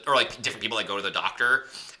go to the, or like different people that go to the doctor,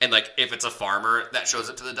 and like if it's a farmer that shows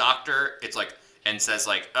up to the doctor, it's like, and says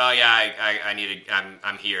like, oh yeah, I need to,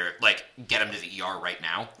 I'm here, like get him to the ER right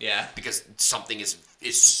now. Yeah. Because something is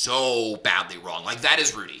so badly wrong. Like that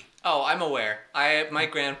is Rudy. Oh, I'm aware. My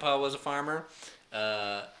grandpa was a farmer.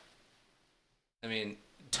 I mean,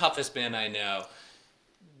 toughest man I know.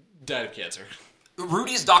 Died of cancer.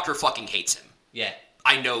 Rudy's doctor fucking hates him. Yeah.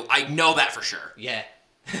 I know that for sure. Yeah.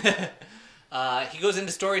 He goes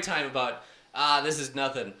into story time about, this is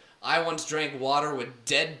nothing. I once drank water with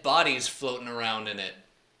dead bodies floating around in it.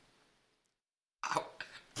 How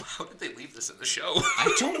did they leave this in the show?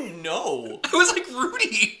 I don't know. I was like,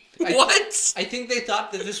 Rudy, what? I think they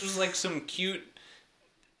thought that this was like some cute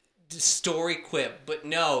story quip, but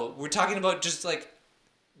no. We're talking about just like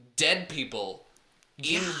dead people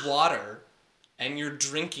in water, and you're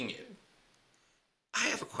drinking it. I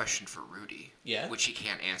have a question for Rudy. Yeah? Which he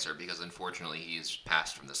can't answer because unfortunately he's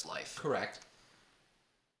passed from this life. Correct.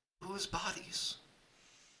 Whose bodies?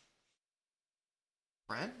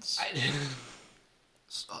 Friends?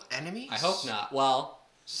 Enemies? I hope not. Well...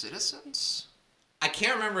 Citizens? I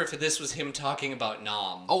can't remember if this was him talking about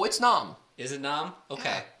Nam. Oh, it's Nam. Is it Nam?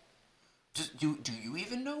 Okay. Yeah. Do you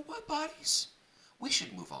even know what bodies? We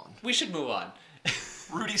should move on.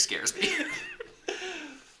 Rudy scares me.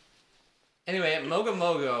 Anyway, at Mogo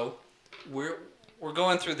Mogo, we're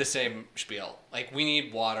going through the same spiel. Like, we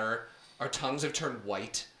need water. Our tongues have turned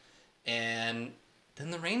white. And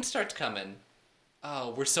then the rain starts coming.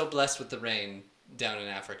 Oh, we're so blessed with the rain down in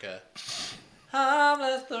Africa. Ah,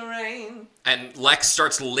 bless the rain. And Lex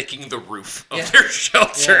starts licking the roof of their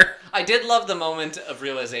shelter. Yeah. I did love the moment of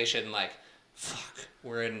realization, like, fuck,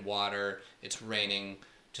 we're in water. It's raining.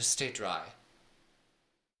 Just stay dry.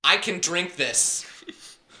 I can drink this.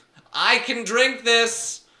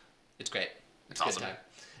 It's great. It's awesome. Good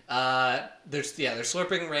time. They're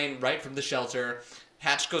slurping rain right from the shelter.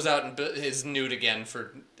 Hatch goes out and is nude again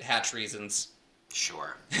for Hatch reasons.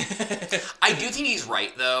 Sure. I do think he's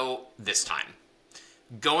right, though, this time.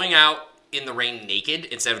 Going out in the rain naked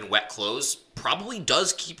instead of in wet clothes probably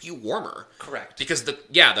does keep you warmer. Correct. Because the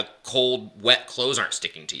cold, wet clothes aren't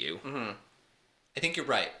sticking to you. Mm-hmm. I think you're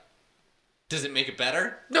right. Does it make it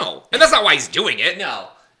better? No. And that's not why he's doing it. No.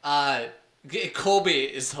 Colby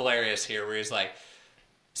is hilarious here, where he's like,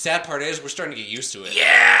 sad part is, we're starting to get used to it.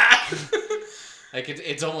 Yeah! Like,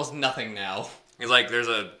 it's almost nothing now. He's like, there's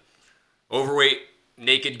a overweight,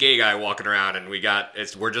 naked gay guy walking around, and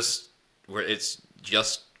it's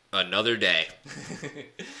just another day.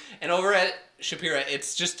 And over at Shapira,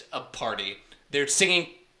 it's just a party. They're singing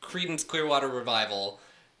Creedence Clearwater Revival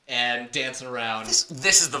and dancing around.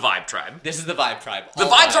 This is the Vibe Tribe. This is the Vibe Tribe. The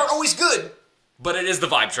vibes aren't always good, but it is the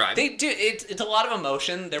Vibe Tribe. They do. It's a lot of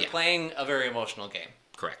emotion. They're playing a very emotional game.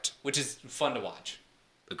 Correct. which is fun to watch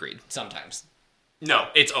Agreed. sometimes. No,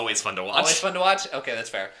 it's always fun to watch. Always fun to watch? Okay,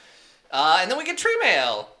 that's fair. And then we get tree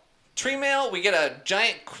mail. Tree mail, we get a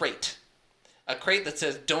giant crate. A crate that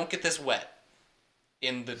says, don't get this wet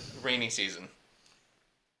in the rainy season.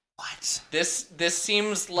 What? This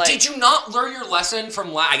seems like... Did you not learn your lesson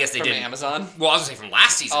from I guess they from didn't. Amazon? Well, I was going to say from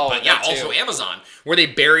last season, Oh, but yeah, that too. also Amazon, where they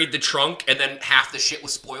buried the trunk and then half the shit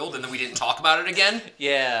was spoiled and then we didn't talk about it again.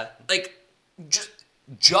 Yeah. Like,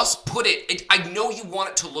 just put it... I know you want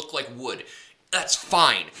it to look like wood. That's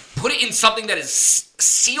fine. Put it in something that is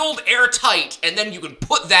sealed airtight, and then you can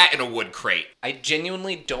put that in a wood crate. I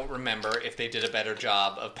genuinely don't remember if they did a better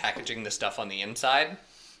job of packaging the stuff on the inside.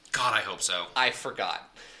 God, I hope so. I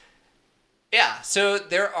forgot. Yeah, so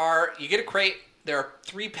you get a crate, there are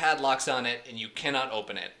 3 padlocks on it, and you cannot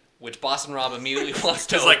open it, which Boston Rob immediately wants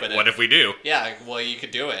to open it. What if we do? Yeah, well, you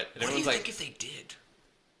could do it. And What do you everyone's think like, if they did?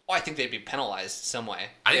 oh, I think they'd be penalized some way.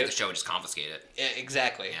 I think the show would just confiscate it. Yeah,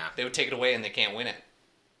 exactly. Yeah. They would take it away and they can't win it.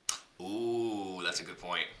 Ooh, that's a good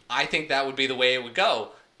point. I think that would be the way it would go,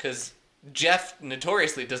 because Jeff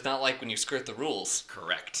notoriously does not like when you skirt the rules.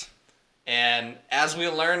 Correct. And as we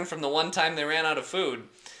learned from the one time they ran out of food,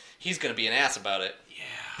 he's going to be an ass about it.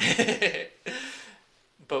 Yeah.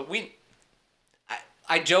 But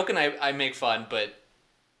I joke and I make fun, but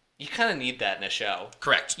you kind of need that in a show.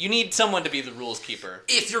 Correct. You need someone to be the rules keeper.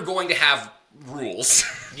 If you're going to have rules,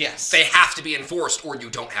 Yes. they have to be enforced or you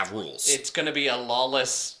don't have rules. It's going to be a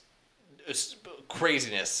lawless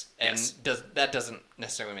craziness, and Yes. that doesn't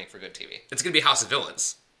necessarily make for good TV. It's going to be House of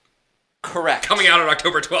Villains. Correct. Coming out on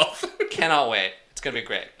October 12th. Cannot wait. It's going to be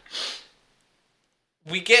great.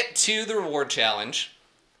 We get to the reward challenge,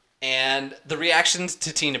 and the reactions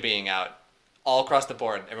to Tina being out all across the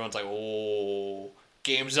board. Everyone's like, oh,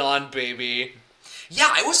 game's on, baby. Yeah,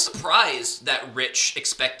 I was surprised that Rich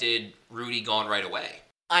expected Rudy gone right away.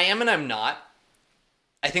 I am and I'm not.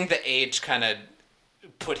 I think the age kind of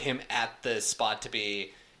put him at the spot to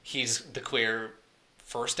be, he's the clear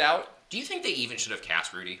first out. Do you think they even should have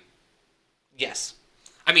cast Rudy? Yes.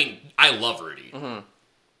 I mean, I love Rudy. Mm-hmm.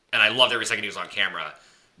 And I loved every second he was on camera.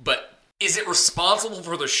 But is it responsible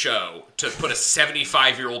for the show to put a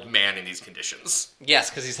 75-year-old man in these conditions? Yes,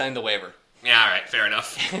 because he signed the waiver. Yeah, all right, fair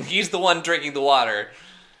enough. And he's the one drinking the water.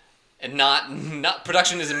 And not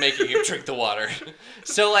production isn't making him drink the water.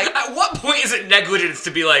 So, like... At what point is it negligence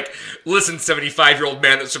to be like, listen, 75-year-old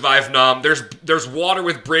man that survived Nam, there's water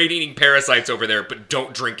with brain-eating parasites over there, but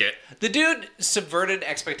don't drink it. The dude subverted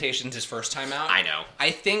expectations his first time out. I know. I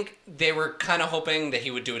think they were kind of hoping that he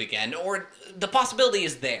would do it again, or the possibility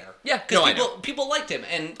is there. Yeah, because people liked him,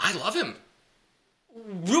 and I love him.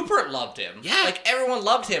 Rupert loved him. Yeah. Like, everyone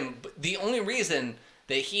loved him, but the only reason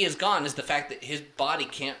that he is gone is the fact that his body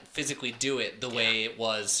can't physically do it the way it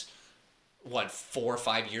was, 4 or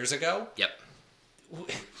 5 years ago? Yep.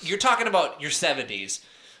 You're talking about your 70s.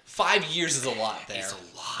 5 years is a lot there. It's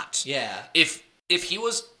a lot. Yeah. If he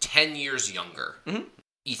was 10 years younger,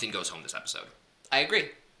 Ethan goes home this episode. I agree.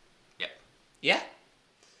 Yep. Yeah.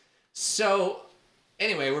 So,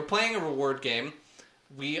 anyway, we're playing a reward game.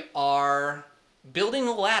 We are building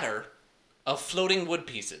a ladder of floating wood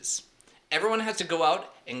pieces. Everyone has to go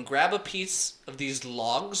out and grab a piece of these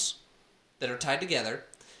logs that are tied together,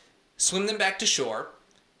 swim them back to shore,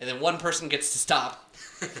 and then one person gets to stop,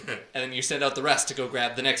 and then you send out the rest to go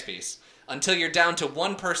grab the next piece, until you're down to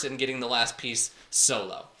one person getting the last piece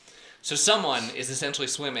solo. So someone is essentially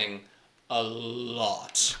swimming a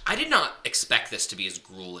lot. I did not expect this to be as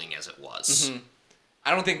grueling as it was. Mm-hmm.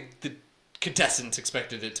 I don't think the contestants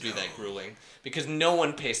expected it to be that grueling, because no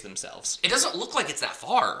one paced themselves. It doesn't look like it's that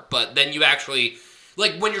far, but then you actually...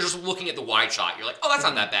 Like, when you're just looking at the wide shot, you're like, oh, that's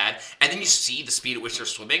not that bad. And then you see the speed at which they're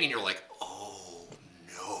swimming, and you're like, oh,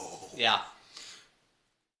 no. Yeah.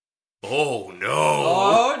 Oh, no.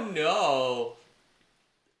 Oh, no.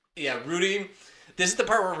 Yeah, Rudy... This is the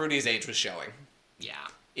part where Rudy's age was showing. Yeah.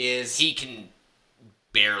 Is... He can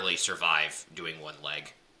barely survive doing one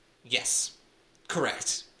leg. Yes.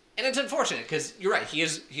 Correct. And it's unfortunate, because you're right,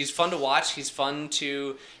 he's fun to watch, he's fun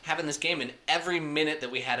to have in this game, and every minute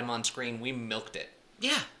that we had him on screen, we milked it.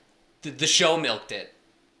 Yeah. The show milked it.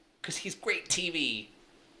 Because he's great TV.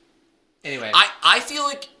 Anyway. I feel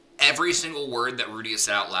like every single word that Rudy has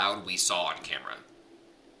said out loud, we saw on camera.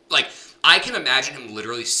 Like, I can imagine him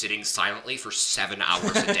literally sitting silently for 7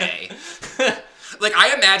 hours a day. Like,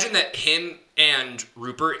 I imagine that him and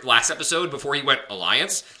Rupert, last episode, before he went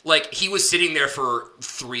Alliance, like, he was sitting there for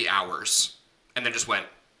 3 hours. And then just went,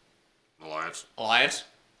 Alliance. Alliance?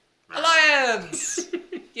 Alliance!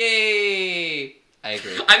 Yay! I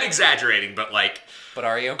agree. I'm exaggerating, but, like... But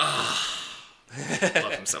are you?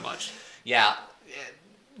 Love him so much. Yeah.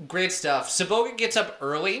 great stuff. Saboga gets up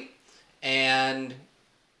early, and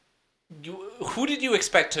who did you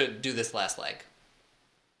expect to do this last leg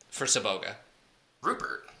for Saboga?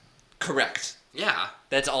 Rupert. Correct. Yeah.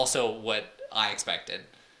 That's also what I expected.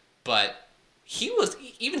 But he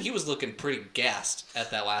was looking pretty gassed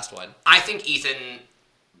at that last one. I think Ethan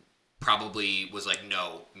probably was like,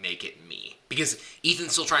 no, make it me. Because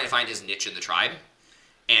Ethan's still trying to find his niche in the tribe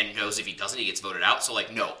and knows if he doesn't, he gets voted out. So,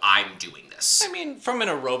 like, no, I'm doing this. I mean, from an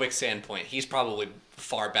aerobic standpoint, he's probably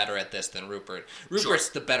far better at this than Rupert. Rupert's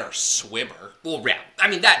the better swimmer. Well, yeah. I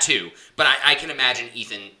mean, that too. But I can imagine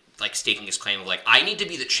Ethan, like, staking his claim of, like, I need to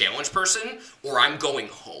be the challenge person or I'm going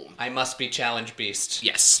home. I must be challenge beast.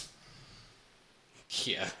 Yes.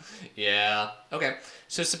 Yeah. Okay.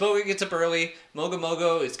 So Saboga gets up early. Mogo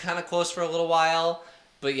Mogo is kind of close for a little while.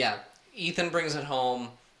 But yeah, Ethan brings it home.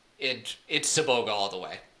 It's Saboga all the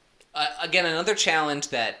way. Again, another challenge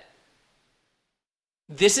that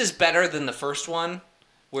this is better than the first one,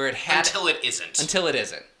 where it had... Until it isn't. Until it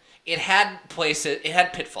isn't. It had places... It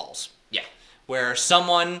had pitfalls. Yeah. Where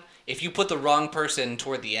someone... If you put the wrong person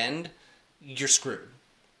toward the end, you're screwed.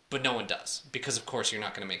 But no one does. Because, of course, you're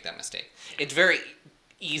not going to make that mistake. It's very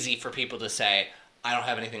easy for people to say, I don't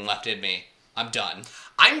have anything left in me. I'm done.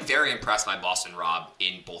 I'm very impressed by Boston Rob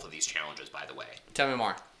in both of these challenges, by the way. Tell me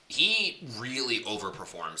more. He really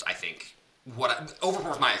overperforms, I think.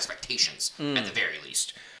 Overperforms my expectations, at the very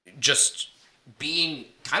least. Just being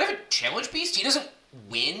kind of a challenge beast. He doesn't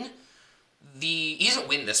win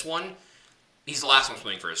this one. He's the last one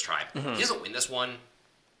swimming for his tribe. He doesn't win this one.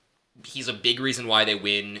 He's a big reason why they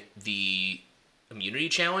win the immunity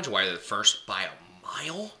challenge, why they're first by a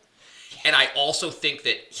mile. And I also think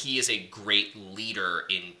that he is a great leader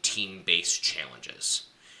in team-based challenges.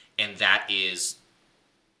 And that is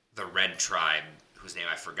the red tribe, whose name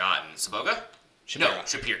I've forgotten. Saboga? Shapira. No,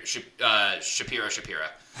 Shapira.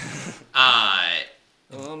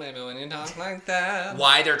 Oh, maybe when you talk like that.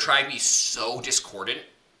 Why their tribe be so discordant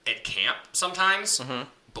at camp sometimes,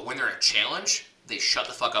 but when they're in a challenge, they shut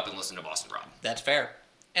the fuck up and listen to Boston Rob. That's fair.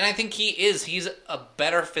 And I think he's a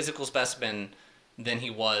better physical specimen than he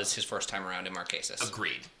was his first time around in Marquesas.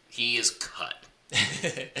 Agreed. He is cut.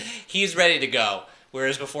 He's ready to go.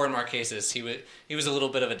 Whereas before in Marquesas, he was a little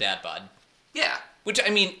bit of a dad bod. Yeah. Which, I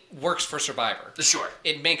mean, works for Survivor. Sure.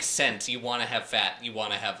 It makes sense. You want to have fat. You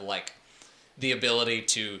want to have, like, the ability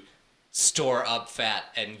to store up fat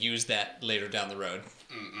and use that later down the road.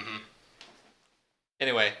 Mm-hmm.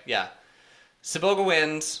 Anyway, yeah. Saboga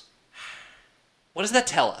wins. What does that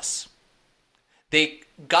tell us? They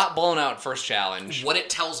got blown out first challenge. What it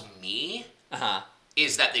tells me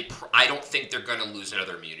is that I don't think they're going to lose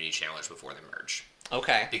another immunity challenge before they merge.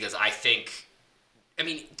 Okay. Because I think... I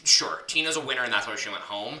mean, sure, Tina's a winner and that's why she went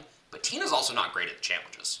home, but Tina's also not great at the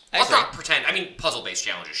challenges. Let's not pretend... I mean, puzzle-based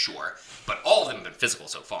challenges, sure, but all of them have been physical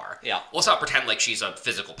so far. Yeah. Let's not pretend like she's a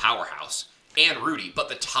physical powerhouse. And Rudy. But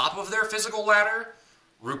the top of their physical ladder,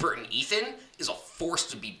 Rupert and Ethan, is a force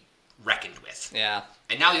to be reckoned with. Yeah.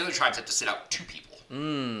 And now the other tribes have to sit out 2 people.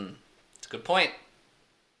 That's a good point.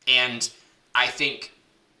 And I think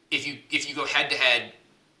if you go head-to-head,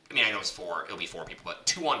 I mean, I know it'll be 4 people, but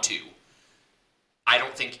 2-on-2, I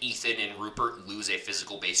don't think Ethan and Rupert lose a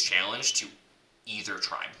physical-based challenge to either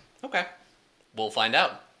tribe. Okay. We'll find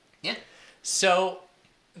out. Yeah. So,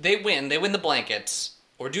 they win the blankets,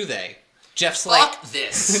 or do they? Jeff's Fuck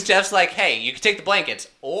this. Jeff's like, hey, you can take the blankets,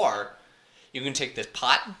 or you can take this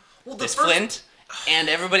pot, this flint, and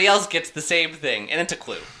everybody else gets the same thing, and it's a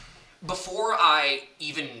clue. Before I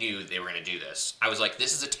even knew they were going to do this, I was like,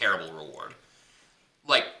 this is a terrible reward.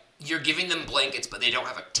 Like, you're giving them blankets, but they don't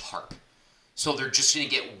have a tarp. So they're just going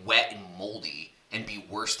to get wet and moldy and be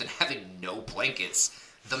worse than having no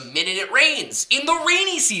blankets the minute it rains in the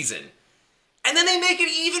rainy season. And then they make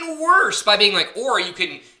it even worse by being like, or you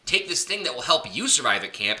can take this thing that will help you survive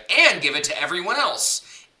at camp and give it to everyone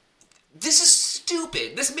else. This is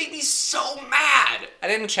stupid. This made me so mad. I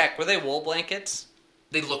didn't check. Were they wool blankets?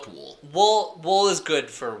 They looked wool. Wool is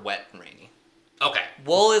good for wet and rainy. Okay.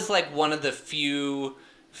 Wool is like one of the few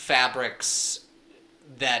fabrics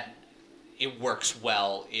that it works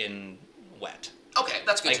well in wet. Okay,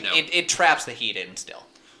 that's good to know. It traps the heat in still.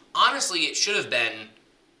 Honestly, it should have been,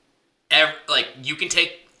 you can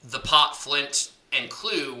take the pot, flint, and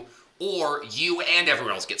clue, or you and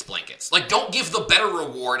everyone else gets blankets. Like, don't give the better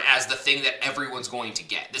reward as the thing that everyone's going to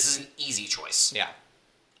get. This is an easy choice. Yeah.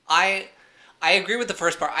 I agree with the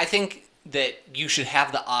first part. I think that you should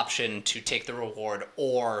have the option to take the reward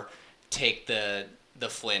or take the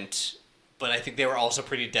flint, but I think they were also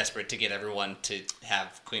pretty desperate to get everyone to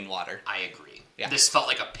have clean water. I agree. Yeah. This felt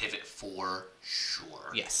like a pivot for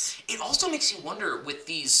sure. Yes. It also makes you wonder with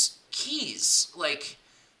these keys, like,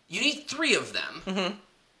 you need 3 of them. Mm-hmm.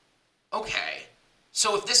 Okay.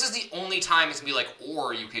 So if this is the only time it's going to be like,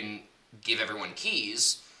 or you can give everyone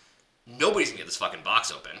keys, nobody's going to get this fucking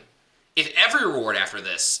box open. If every reward after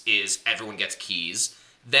this is everyone gets keys,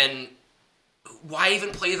 then why even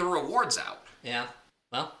play the rewards out? Yeah.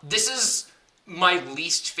 Well. This is my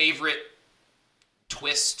least favorite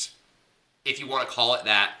twist, if you want to call it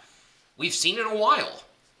that, we've seen in a while.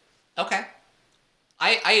 Okay.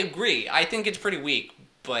 I agree. I think it's pretty weak,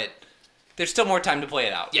 but there's still more time to play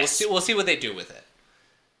it out. Yes. We'll see what they do with it.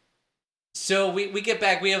 So we get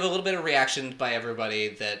back, we have a little bit of reaction by everybody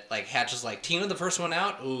that, like, Hatch is like, Tina the first one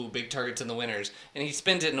out? Ooh, big targets in the winners. And he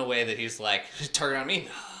spins it in a way that he's like, target on me?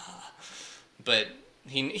 But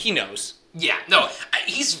he knows. Yeah, no,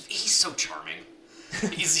 he's so charming.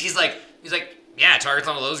 He's like, yeah, target's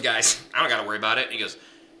on all those guys. I don't got to worry about it. And he goes,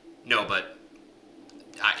 no, but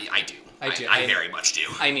I do. I very much do.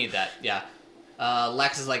 I need that, yeah.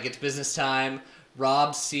 Lex is like, it's business time.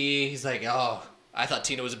 Rob C, he's like, oh, I thought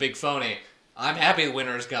Tina was a big phony. I'm happy the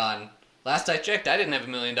winner is gone. Last I checked, I didn't have $1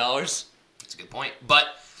 million. That's a good point. But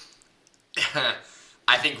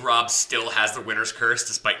I think Rob still has the winner's curse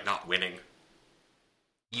despite not winning.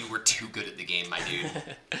 You were too good at the game, my dude.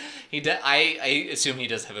 I assume he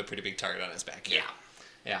does have a pretty big target on his back here.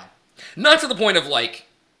 Yeah. Not to the point of, like,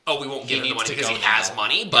 oh, we won't give him the money because he has now.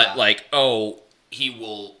 money, but, like, oh, he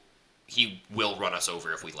will run us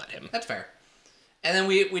over if we let him. That's fair. And then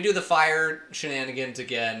we do the fire shenanigans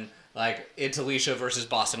again. Like, it's Alicia versus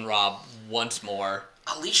Boston Rob once more.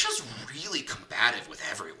 Alicia's really combative with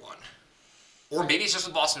everyone. Or maybe it's just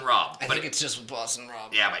with Boston Rob. I think it's just with Boston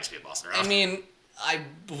Rob. Yeah, it might just be with Boston Rob. I mean, I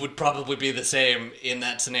would probably be the same in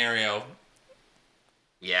that scenario.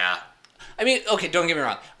 Yeah. I mean, okay, don't get me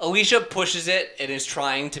wrong. Alicia pushes it and is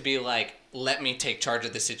trying to be like, let me take charge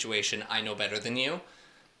of the situation. I know better than you.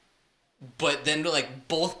 But then, like,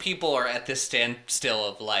 both people are at this standstill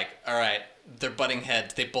of, like, all right, they're butting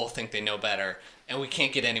heads. They both think they know better, and we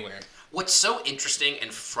can't get anywhere. What's so interesting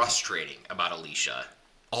and frustrating about Alicia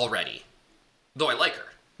already, though I like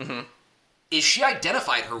her, is she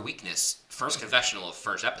identified her weakness first confessional of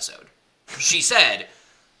first episode. She said,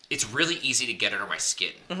 it's really easy to get under my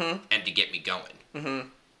skin and to get me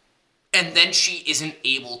going. And then she isn't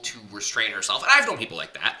able to restrain herself. And I've known people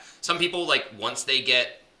like that. Some people, like, once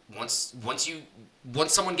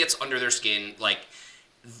someone gets under their skin, like,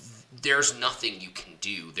 there's nothing you can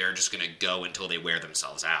do. They're just going to go until they wear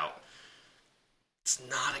themselves out. It's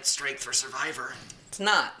not a strength for Survivor. It's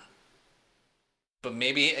not. But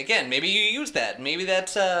maybe you use that. Maybe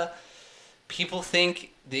that's, people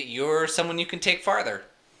think that you're someone you can take farther.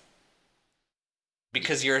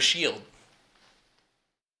 Because you're a shield.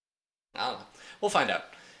 I don't know. We'll find out.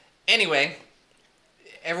 Anyway,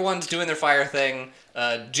 everyone's doing their fire thing.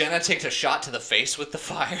 Jenna takes a shot to the face with the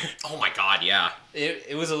fire. Oh my god, yeah.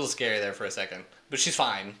 It was a little scary there for a second. But she's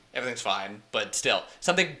fine. Everything's fine. But still,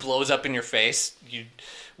 something blows up in your face.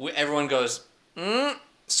 Everyone goes,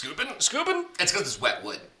 Scooping? Scooping? It's because it's wet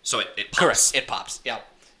wood, so it pops. Correct. It pops, yeah.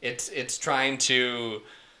 It's trying to...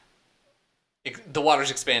 the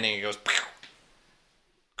water's expanding. It goes... Pew!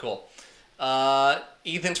 Cool.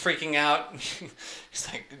 Ethan's freaking out. He's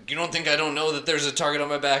like, you don't think I don't know that there's a target on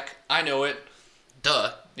my back? I know it.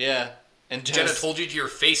 Duh. Yeah. And Jenna told you to your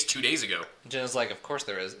face 2 days ago. Jenna's like, of course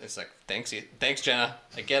there is. It's like, thanks Jenna.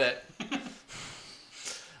 I get it.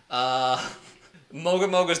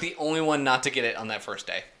 Moga's the only one not to get it on that first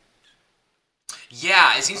day.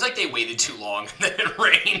 Yeah, it seems like they waited too long and then it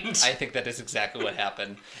rained. I think that is exactly what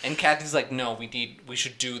happened. And Kathy's like, no, we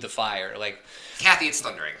should do the fire. Like, Kathy, it's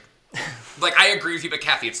thundering. Like, I agree with you, but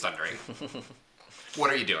Kathy, it's thundering.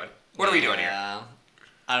 What are you doing? What are we doing here?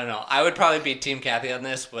 I don't know. I would probably be Team Kathy on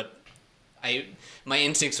this, but my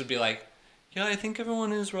instincts would be like, yeah, I think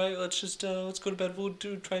everyone is right. Let's go to bed. We'll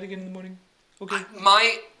try it again in the morning. Okay.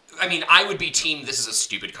 I would be team, this is a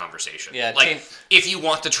stupid conversation. Yeah, like, if you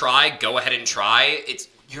want to try, go ahead and try.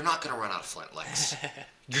 You're not going to run out of flint, Lex.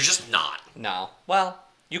 You're just not. No. Well,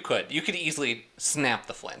 you could. You could easily snap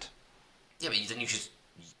the flint. Yeah, but then you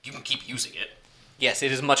can keep using it. Yes,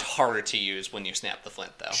 it is much harder to use when you snap the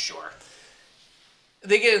flint, though. Sure.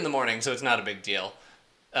 They get it in the morning, so it's not a big deal.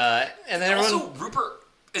 And then also, Rupert,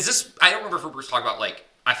 I don't remember if Rupert's talking about, like,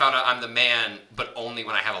 I found out I'm the man, but only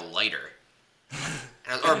when I have a lighter.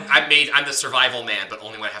 Or I'm the survival man, but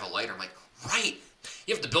only when I have a lighter. I'm like, right.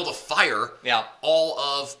 You have to build a fire. Yeah. All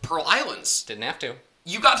of Pearl Islands. Didn't have to.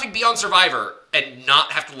 You got to be on Survivor and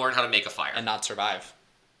not have to learn how to make a fire. And not survive.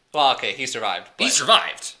 Well, okay, he survived. He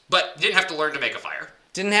survived, but didn't have to learn to make a fire.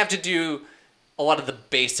 Didn't have to do a lot of the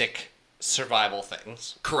basic survival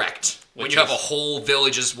things. Correct. When Which you have a is- whole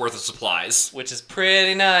village's worth of supplies. Which is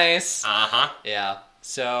pretty nice. Uh-huh. Yeah.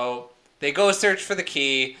 So they go search for the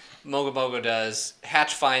key. Mogo Mogo does.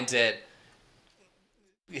 Hatch finds it.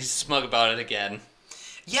 He's smug about it again.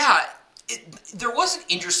 Yeah, there was an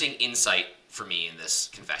interesting insight for me in this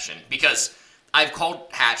confession, because I've called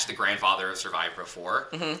Hatch the grandfather of Survivor before,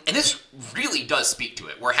 and this really does speak to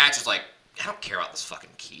it, where Hatch is like, I don't care about this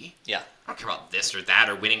fucking key. Yeah. I don't care about this or that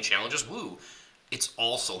or winning challenges. Woo. It's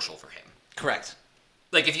all social for him. Correct.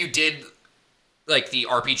 Like, if you did, like, the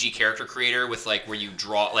RPG character creator with, like, where you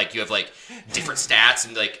draw, like, you have, like, different stats,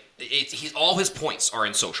 and, like, all of his points are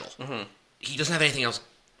in social. Mm-hmm. He doesn't have anything else,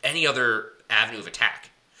 any other avenue of attack.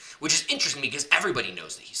 Which is interesting because everybody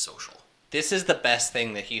knows that he's social. This is the best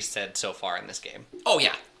thing that he's said so far in this game. Oh,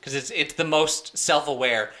 yeah. Because it's the most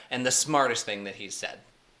self-aware and the smartest thing that he's said.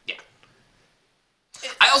 Yeah.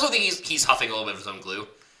 I also think he's huffing a little bit of his own glue.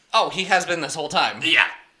 Oh, he has been this whole time. Yeah.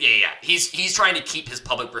 He's trying to keep his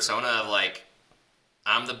public persona of, like,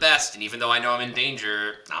 I'm the best, and even though I know I'm in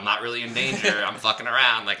danger, I'm not really in danger. I'm fucking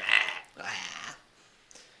around, like,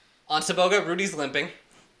 On Saboga, Rudy's limping.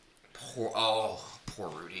 Poor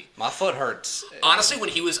Rudy. My foot hurts. Honestly, when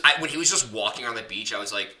he was just walking on the beach, I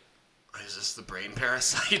was like, is this the brain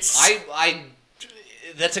parasites? I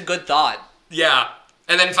that's a good thought. Yeah.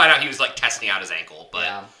 And then find out he was, like, testing out his ankle, but...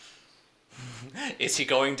 Yeah. Is he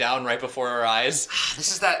going down right before our eyes?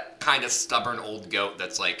 This is that kind of stubborn old goat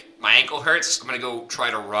that's like, my ankle hurts, I'm gonna go try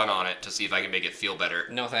to run on it to see if I can make it feel better.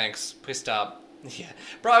 No thanks. Please stop. Yeah.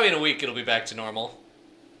 Probably in a week it'll be back to normal.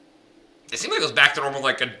 It seems like it goes back to normal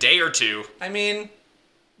like a day or two. I mean,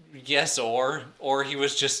 yes, or he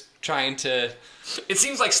was just trying to... It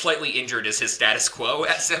seems like slightly injured is his status quo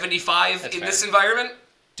at 75 That's in fair. this environment.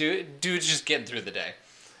 Dude's just getting through the day.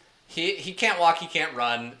 He can't walk, he can't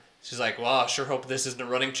run. She's like, well, I sure hope this isn't a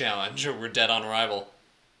running challenge or we're dead on arrival.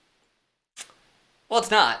 Well,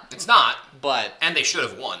 it's not. It's not, But and they should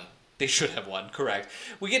have won. they should have won, correct.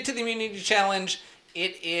 We get to the immunity challenge.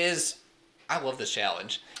 It is... I love this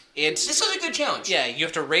challenge. This is a good challenge. Yeah, you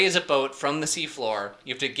have to raise a boat from the seafloor.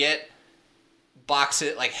 You have to get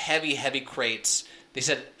boxes, like heavy crates. They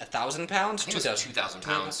said 1,000 pounds? I think it was 2,000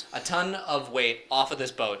 pounds. A ton of weight off of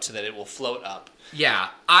this boat so that it will float up. Yeah,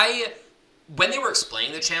 when they were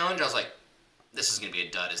explaining the challenge, I was like, this is going to be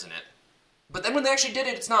a dud, isn't it? But then when they actually did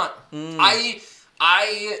it, it's not.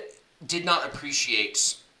 I did not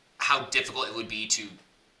appreciate how difficult it would be to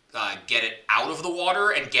get it out of the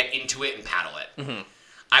water and get into it and paddle it. Mm-hmm.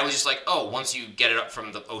 I was just like, oh, once you get it up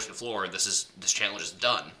from the ocean floor, this challenge is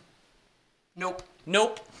done. Nope.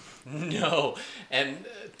 No. And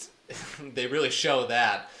they really show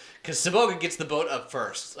that. Because Saboga gets the boat up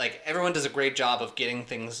first. Like, everyone does a great job of getting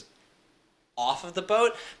things off of the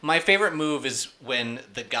boat. My favorite move is when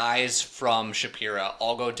the guys from Shapira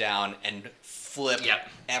all go down and flip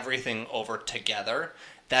everything over together.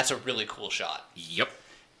 That's a really cool shot. Yep.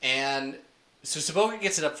 And so Saboga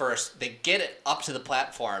gets it up first. They get it up to the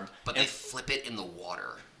platform. But they flip it in the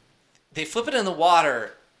water. They flip it in the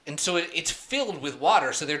water, and so it's filled with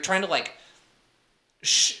water. So they're trying to, like,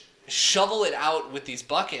 shovel it out with these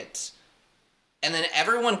buckets. And then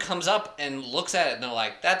everyone comes up and looks at it, and they're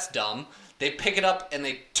like, that's dumb. They pick it up, and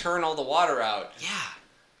they turn all the water out. Yeah.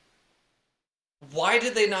 Why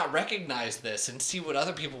did they not recognize this and see what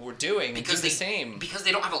other people were doing and do the same? Because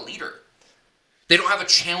they don't have a leader. They don't have a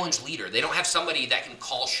challenge leader. They don't have somebody that can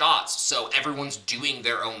call shots, so everyone's doing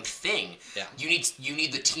their own thing. Yeah. You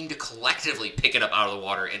need the team to collectively pick it up out of the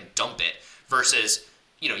water and dump it, versus,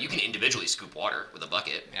 you can individually scoop water with a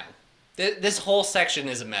bucket. Yeah. This whole section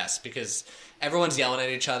is a mess because everyone's yelling at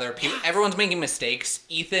each other. Everyone's making mistakes.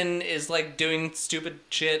 Ethan is, like, doing stupid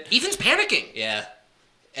shit. Ethan's panicking. Yeah.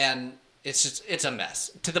 And it's a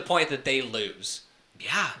mess. To the point that they lose.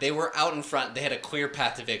 Yeah. They were out in front. They had a clear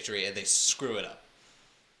path to victory, and they screw it up.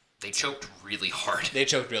 They choked really hard.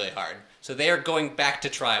 So they are going back to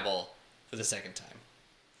Tribal for the second time.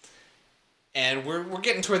 And we're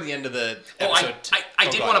getting toward the end of the episode. I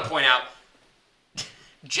did want to point out,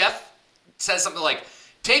 Jeff says something like,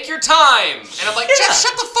 take your time. And I'm like, Jeff,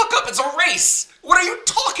 shut the fuck up. It's a race. What are you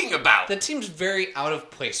talking about? That seems very out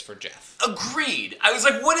of place for Jeff. Agreed. I was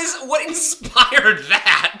like, what inspired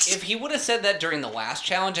that? If he would have said that during the last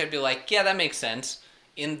challenge, I'd be like, yeah, that makes sense.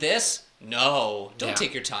 In this, no. Don't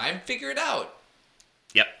take your time. Figure it out.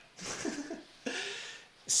 Yep.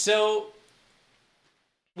 So,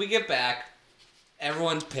 we get back.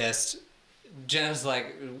 Everyone's pissed. Jenna's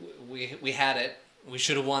like, we had it. We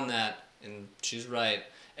should have won that. And she's right.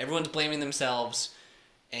 Everyone's blaming themselves.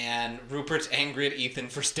 And Rupert's angry at Ethan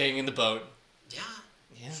for staying in the boat. Yeah.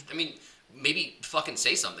 Yeah. I mean, maybe fucking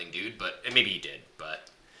say something, dude. But and maybe he did, but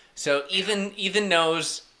So Ethan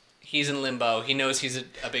knows he's in limbo. He knows he's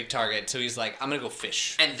a big target, so he's like, I'm gonna go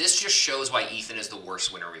fish. And this just shows why Ethan is the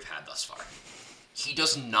worst winner we've had thus far. He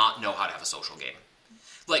does not know how to have a social game.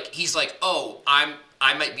 Like, he's like, oh, I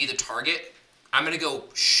might be the target. I'm gonna go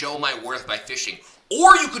show my worth by fishing.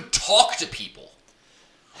 Or you could talk to people.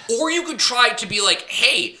 Or you could try to be like,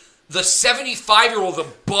 hey, the 75-year-old with a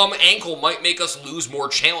bum ankle might make us lose more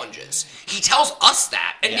challenges. He tells us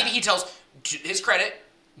that. And maybe he tells, to his credit,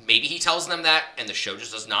 maybe he tells them that, and the show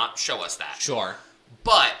just does not show us that. Sure.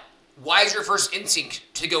 But why is your first instinct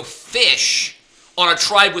to go fish on a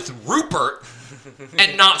tribe with Rupert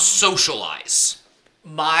and not socialize?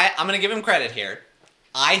 I'm going to give him credit here.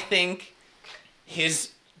 I think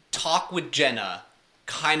his talk with Jenna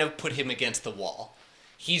kind of put him against the wall.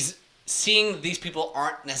 He's seeing these people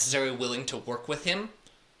aren't necessarily willing to work with him,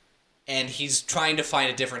 and he's trying to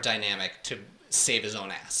find a different dynamic to save his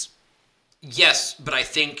own ass. Yes, but I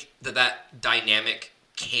think that dynamic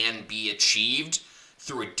can be achieved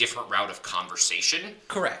through a different route of conversation.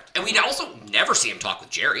 Correct. And we also never see him talk with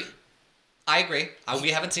Jerry. I agree. We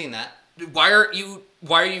haven't seen that. Why are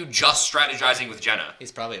you just strategizing with Jenna?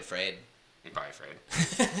 He's probably afraid. He's probably afraid.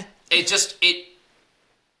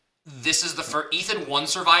 This is the first... Ethan won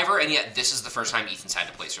Survivor, and yet this is the first time Ethan's had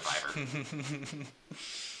to play Survivor.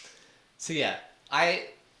 So yeah, I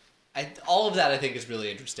all of that I think is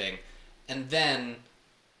really interesting. And then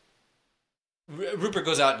Rupert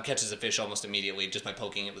goes out and catches a fish almost immediately just by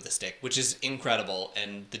poking it with a stick, which is incredible,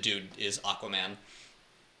 and the dude is Aquaman.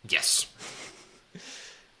 Yes.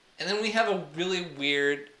 And then we have a really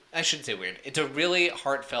weird... I shouldn't say weird. It's a really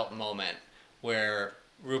heartfelt moment where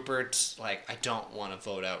Rupert's like, I don't want to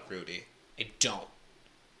vote out Rudy. I don't.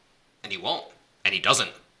 And he won't. And he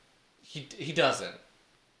doesn't. He doesn't.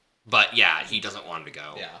 But yeah, he doesn't want him to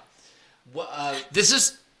go. Yeah. This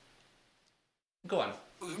is... Go on.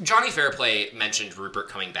 Johnny Fairplay mentioned Rupert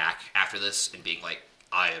coming back after this and being like,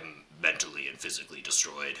 I am mentally and physically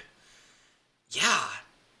destroyed. Yeah,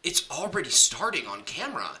 it's already starting on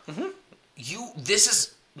camera. Mm-hmm. This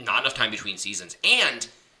is not enough time between seasons. And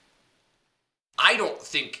I don't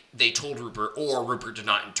think they told Rupert, or Rupert did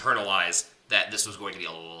not internalize, that this was going to be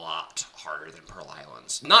a lot harder than Pearl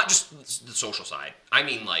Islands. Not just the social side. I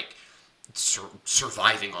mean, like,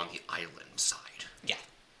 surviving on the island side. Yeah.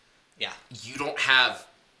 Yeah. You don't have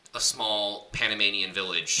a small Panamanian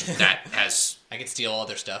village that has... I can steal all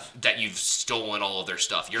their stuff. That you've stolen all of their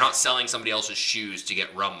stuff. You're not selling somebody else's shoes to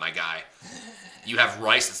get rum, my guy. You have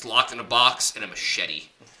rice that's locked in a box and a machete.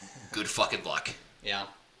 Good fucking luck. Yeah.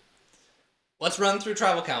 Let's run through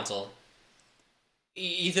Tribal Council.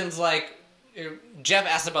 Ethan's like... Jeff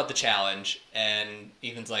asked about the challenge, and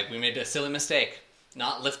Ethan's like, we made a silly mistake.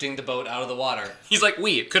 Not lifting the boat out of the water. He's like,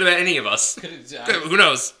 it could have been any of us. Who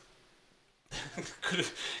knows? Could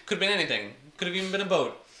have been anything. Could have even been a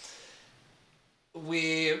boat.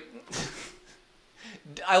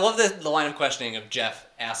 I love the line of questioning of Jeff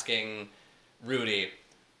asking Rudy,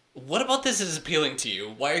 what about this is appealing to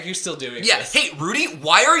you? Why are you still doing this? Hey, Rudy,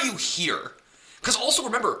 why are you here? Because also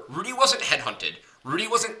remember, Rudy wasn't headhunted. Rudy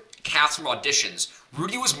wasn't cast from auditions.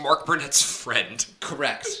 Rudy was Mark Burnett's friend.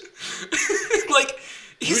 Correct. Like,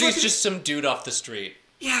 Rudy's just some dude off the street.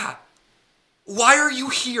 Yeah. Why are you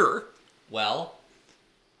here? Well,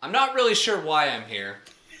 I'm not really sure why I'm here.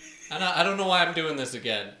 I don't know why I'm doing this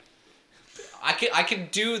again. I can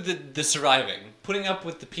do the surviving. Putting up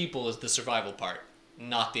with the people is the survival part,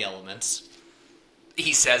 not the elements.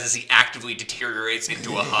 He says as he actively deteriorates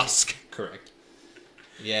into a husk. Correct.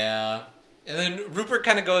 Yeah. And then Rupert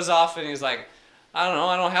kind of goes off and he's like, I don't know,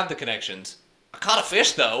 I don't have the connections. I caught a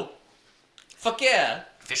fish, though. Fuck yeah.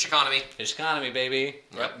 Fish economy. Fish economy, baby.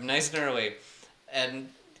 Yep. Nice and early. And,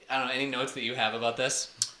 I don't know, any notes that you have about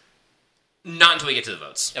this? Not until we get to the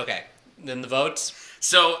votes. Okay. Then the votes.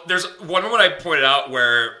 So, there's one moment I pointed out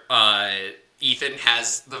where Ethan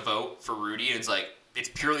has the vote for Rudy, and it's like, it's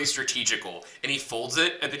purely strategical, and he folds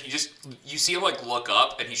it, and then you see him, like, look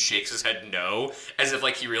up, and he shakes his head no, as if,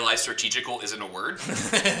 like, he realized strategical isn't a word.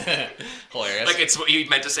 Hilarious. Like, it's what he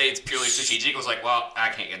meant to say, it's purely strategic. It was like, well, I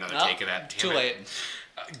can't get another take of that. Too late.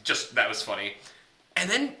 That was funny. And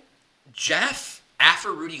then Jeff,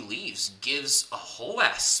 after Rudy leaves, gives a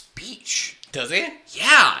whole-ass speech. Does he?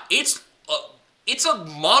 Yeah, it's a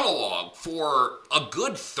monologue for a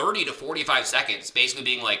good 30 to 45 seconds, basically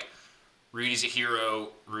being like, Rudy's a hero.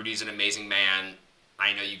 Rudy's an amazing man.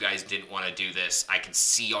 I know you guys didn't want to do this. I can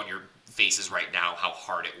see on your faces right now how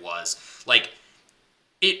hard it was. Like,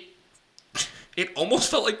 it almost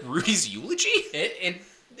felt like Rudy's eulogy. It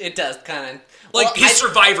It does kind of like his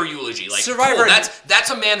Survivor eulogy. Like Survivor, cool, that's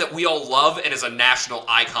a man that we all love and is a national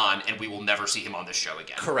icon, and we will never see him on this show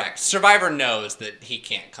again. Correct. Survivor knows that he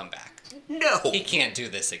can't come back. No, he can't do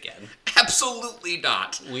this again. Absolutely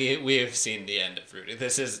not. We have seen the end of Rudy.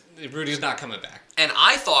 Rudy's not coming back. And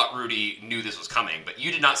I thought Rudy knew this was coming, but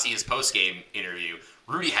you did not see his post-game interview.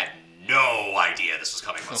 Rudy had no idea this was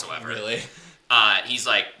coming whatsoever. Oh, really? He's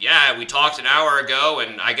like, yeah, we talked an hour ago,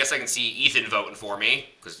 and I guess I can see Ethan voting for me.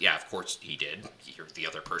 Because, yeah, of course he did. You're the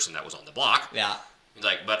other person that was on the block. Yeah. He's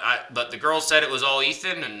like, but the girls said it was all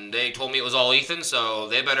Ethan, and they told me it was all Ethan, so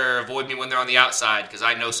they better avoid me when they're on the outside, because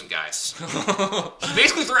I know some guys. He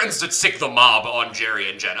basically threatens to sick the mob on Jerry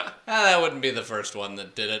and Jenna. That wouldn't be the first one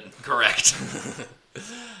that did it. Correct.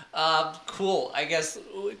 Cool. I guess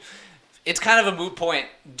it's kind of a moot point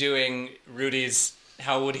doing Rudy's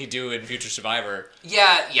how would he do in Future Survivor.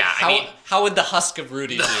 Yeah. How would the husk of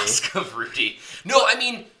Rudy do? The husk of Rudy. No, I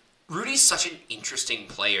mean, Rudy's such an interesting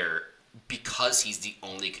player because he's the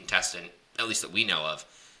only contestant, at least that we know of,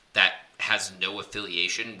 that has no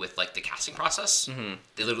affiliation with, like, the casting process. Mm-hmm.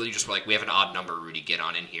 They literally just were like, we have an odd number, Rudy, get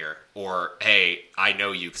on in here. Or, hey, I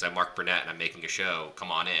know you because I'm Mark Burnett and I'm making a show,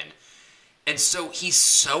 come on in. And so he's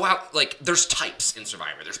so out, like, there's types in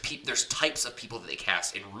Survivor. There's types of people that they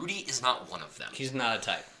cast, and Rudy is not one of them. He's not a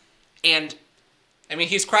type. And, I mean,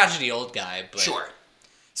 he's crotchety old guy, but... Sure.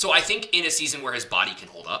 So I think in a season where his body can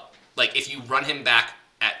hold up, like, if you run him back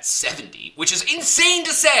at 70, which is insane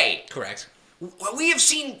to say. Correct. We have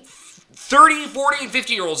seen 30, 40, and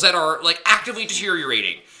 50-year-olds that are, like, actively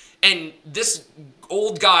deteriorating. And this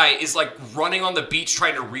old guy is, like, running on the beach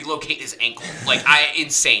trying to relocate his ankle. Like,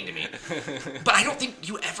 insane to me. But I don't think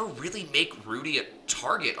you ever really make Rudy a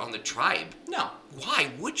target on the tribe. No.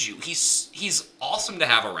 Why would you? He's awesome to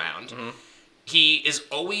have around. Mm-hmm. He is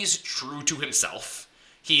always true to himself.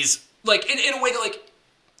 He's, like, in a way that, like,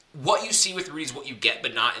 what you see with Rudy is what you get,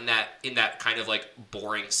 but not in that kind of, like,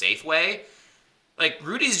 boring, safe way. Like,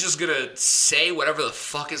 Rudy's just gonna say whatever the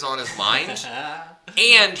fuck is on his mind,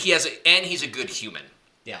 and he's a good human.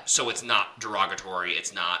 Yeah. So it's not derogatory,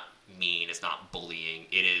 it's not mean, it's not bullying.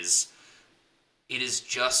 It's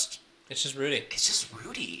just Rudy. It's just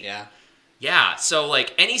Rudy. Yeah. Yeah. So,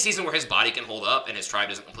 like, any season where his body can hold up and his tribe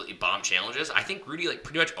doesn't completely bomb challenges, I think Rudy, like,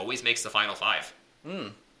 pretty much always makes the final five.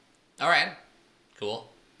 All right. Cool.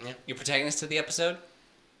 Yeah. Your protagonist of the episode?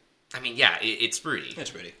 I mean, yeah, it's Rudy.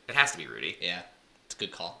 It's Rudy. It has to be Rudy. Yeah. It's a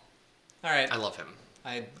good call. All right. I love him.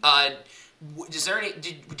 Is there any?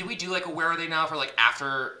 Did we do, like, a where are they now for, like,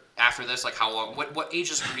 after this? Like, how long? What age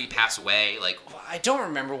does Rudy pass away? Like, I don't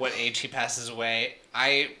remember what age he passes away.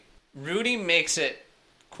 Rudy makes it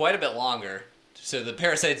quite a bit longer, so the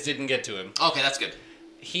parasites didn't get to him. Okay, that's good.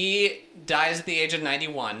 He dies at the age of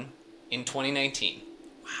 91 in 2019.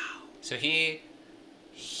 Wow. So he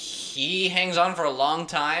hangs on for a long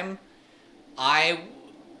time. I'm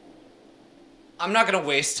not going to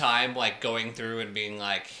waste time, like, going through and being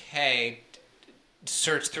like, hey,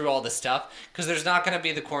 search through all this stuff, because there's not going to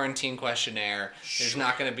be the quarantine questionnaire. Sure. There's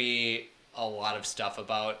not going to be a lot of stuff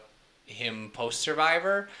about him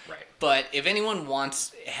post-Survivor. Right. But if anyone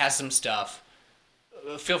has some stuff,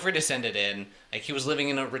 feel free to send it in. Like, he was living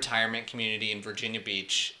in a retirement community in Virginia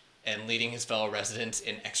Beach and leading his fellow residents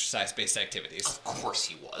in exercise-based activities. Of course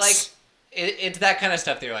he was. Like, it's that kind of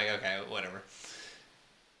stuff that you're like, okay, whatever.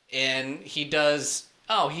 And he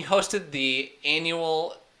hosted the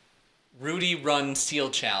annual Rudy Run Seal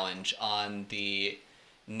Challenge on the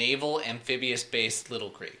Naval Amphibious Base Little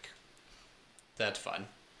Creek. That's fun.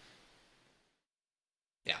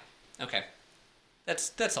 Yeah. Okay.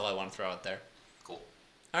 That's all I want to throw out there. Cool.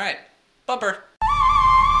 All right. Bumper.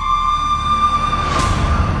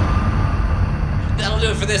 That'll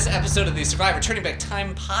do it for this episode of the Survivor Turning Back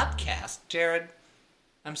Time podcast. Jared,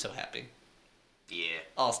 I'm so happy. Yeah.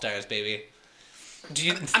 All stars, baby.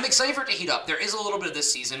 I'm excited for it to heat up. There is a little bit of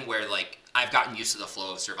this season where, like, I've gotten used to the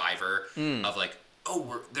flow of Survivor, of, like,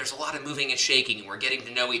 there's a lot of moving and shaking, and we're getting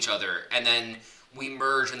to know each other, and then we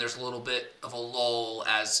merge, and there's a little bit of a lull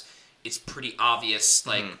as it's pretty obvious,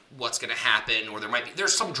 like, what's going to happen, or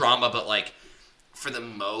there's some drama, but, like, for the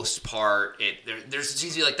most part, there's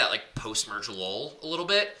usually, like, that, like, post-merge lull a little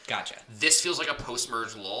bit. Gotcha. This feels like a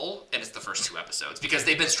post-merge lull, and it's the first 2 episodes, because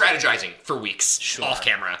they've been strategizing for weeks off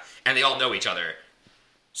camera, and they all know each other.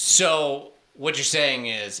 So, what you're saying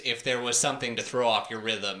is, if there was something to throw off your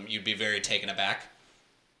rhythm, you'd be very taken aback?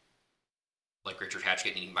 Like Richard Hatch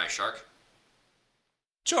getting eaten by a shark?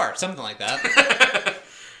 Sure, something like that.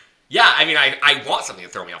 Yeah, I mean, I want something to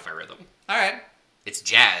throw me off my rhythm. All right. It's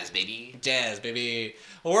jazz, baby. Jazz, baby.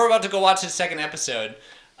 Well, we're about to go watch the second episode.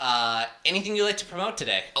 Anything you like to promote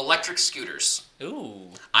today? Electric scooters. Ooh.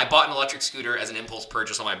 I bought an electric scooter as an impulse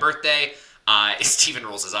purchase on my birthday. Steven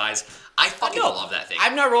rolls his eyes. I fucking love that thing.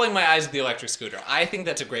 I'm not rolling my eyes at the electric scooter. I think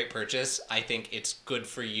that's a great purchase. I think it's good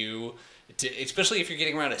for you, especially if you're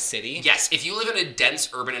getting around a city. Yes, if you live in a dense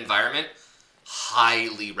urban environment,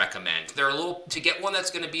 highly recommend. They're a little, to get one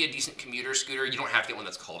that's going to be a decent commuter scooter, you don't have to get one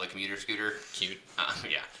that's called a commuter scooter. Cute.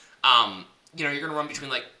 Yeah. You're going to run between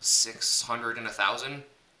like 600 and 1,000,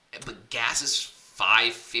 but gas is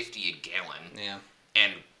 $5.50 a gallon. Yeah.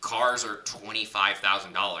 And cars are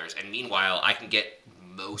 $25,000. And meanwhile, I can get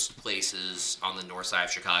most places on the north side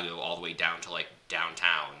of Chicago all the way down to like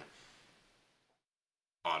downtown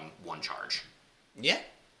on one charge. Yeah.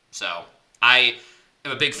 So I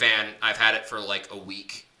am a big fan. I've had it for like a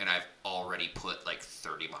week, and I've already put like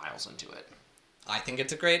 30 miles into it. I think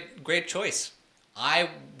it's a great choice. I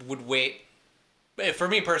would wait. For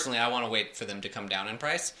me personally, I want to wait for them to come down in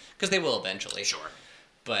price, because they will eventually. Sure.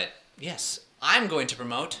 But yes, I'm going to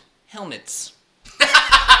promote helmets. No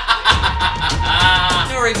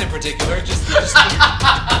reason in particular, just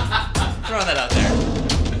throwing that out there.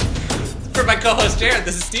 For my co-host Jared,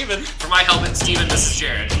 this is Steven. For my helmet, Steven, this is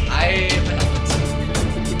Jared. I'm helmets.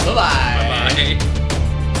 Bye-bye. Bye-bye.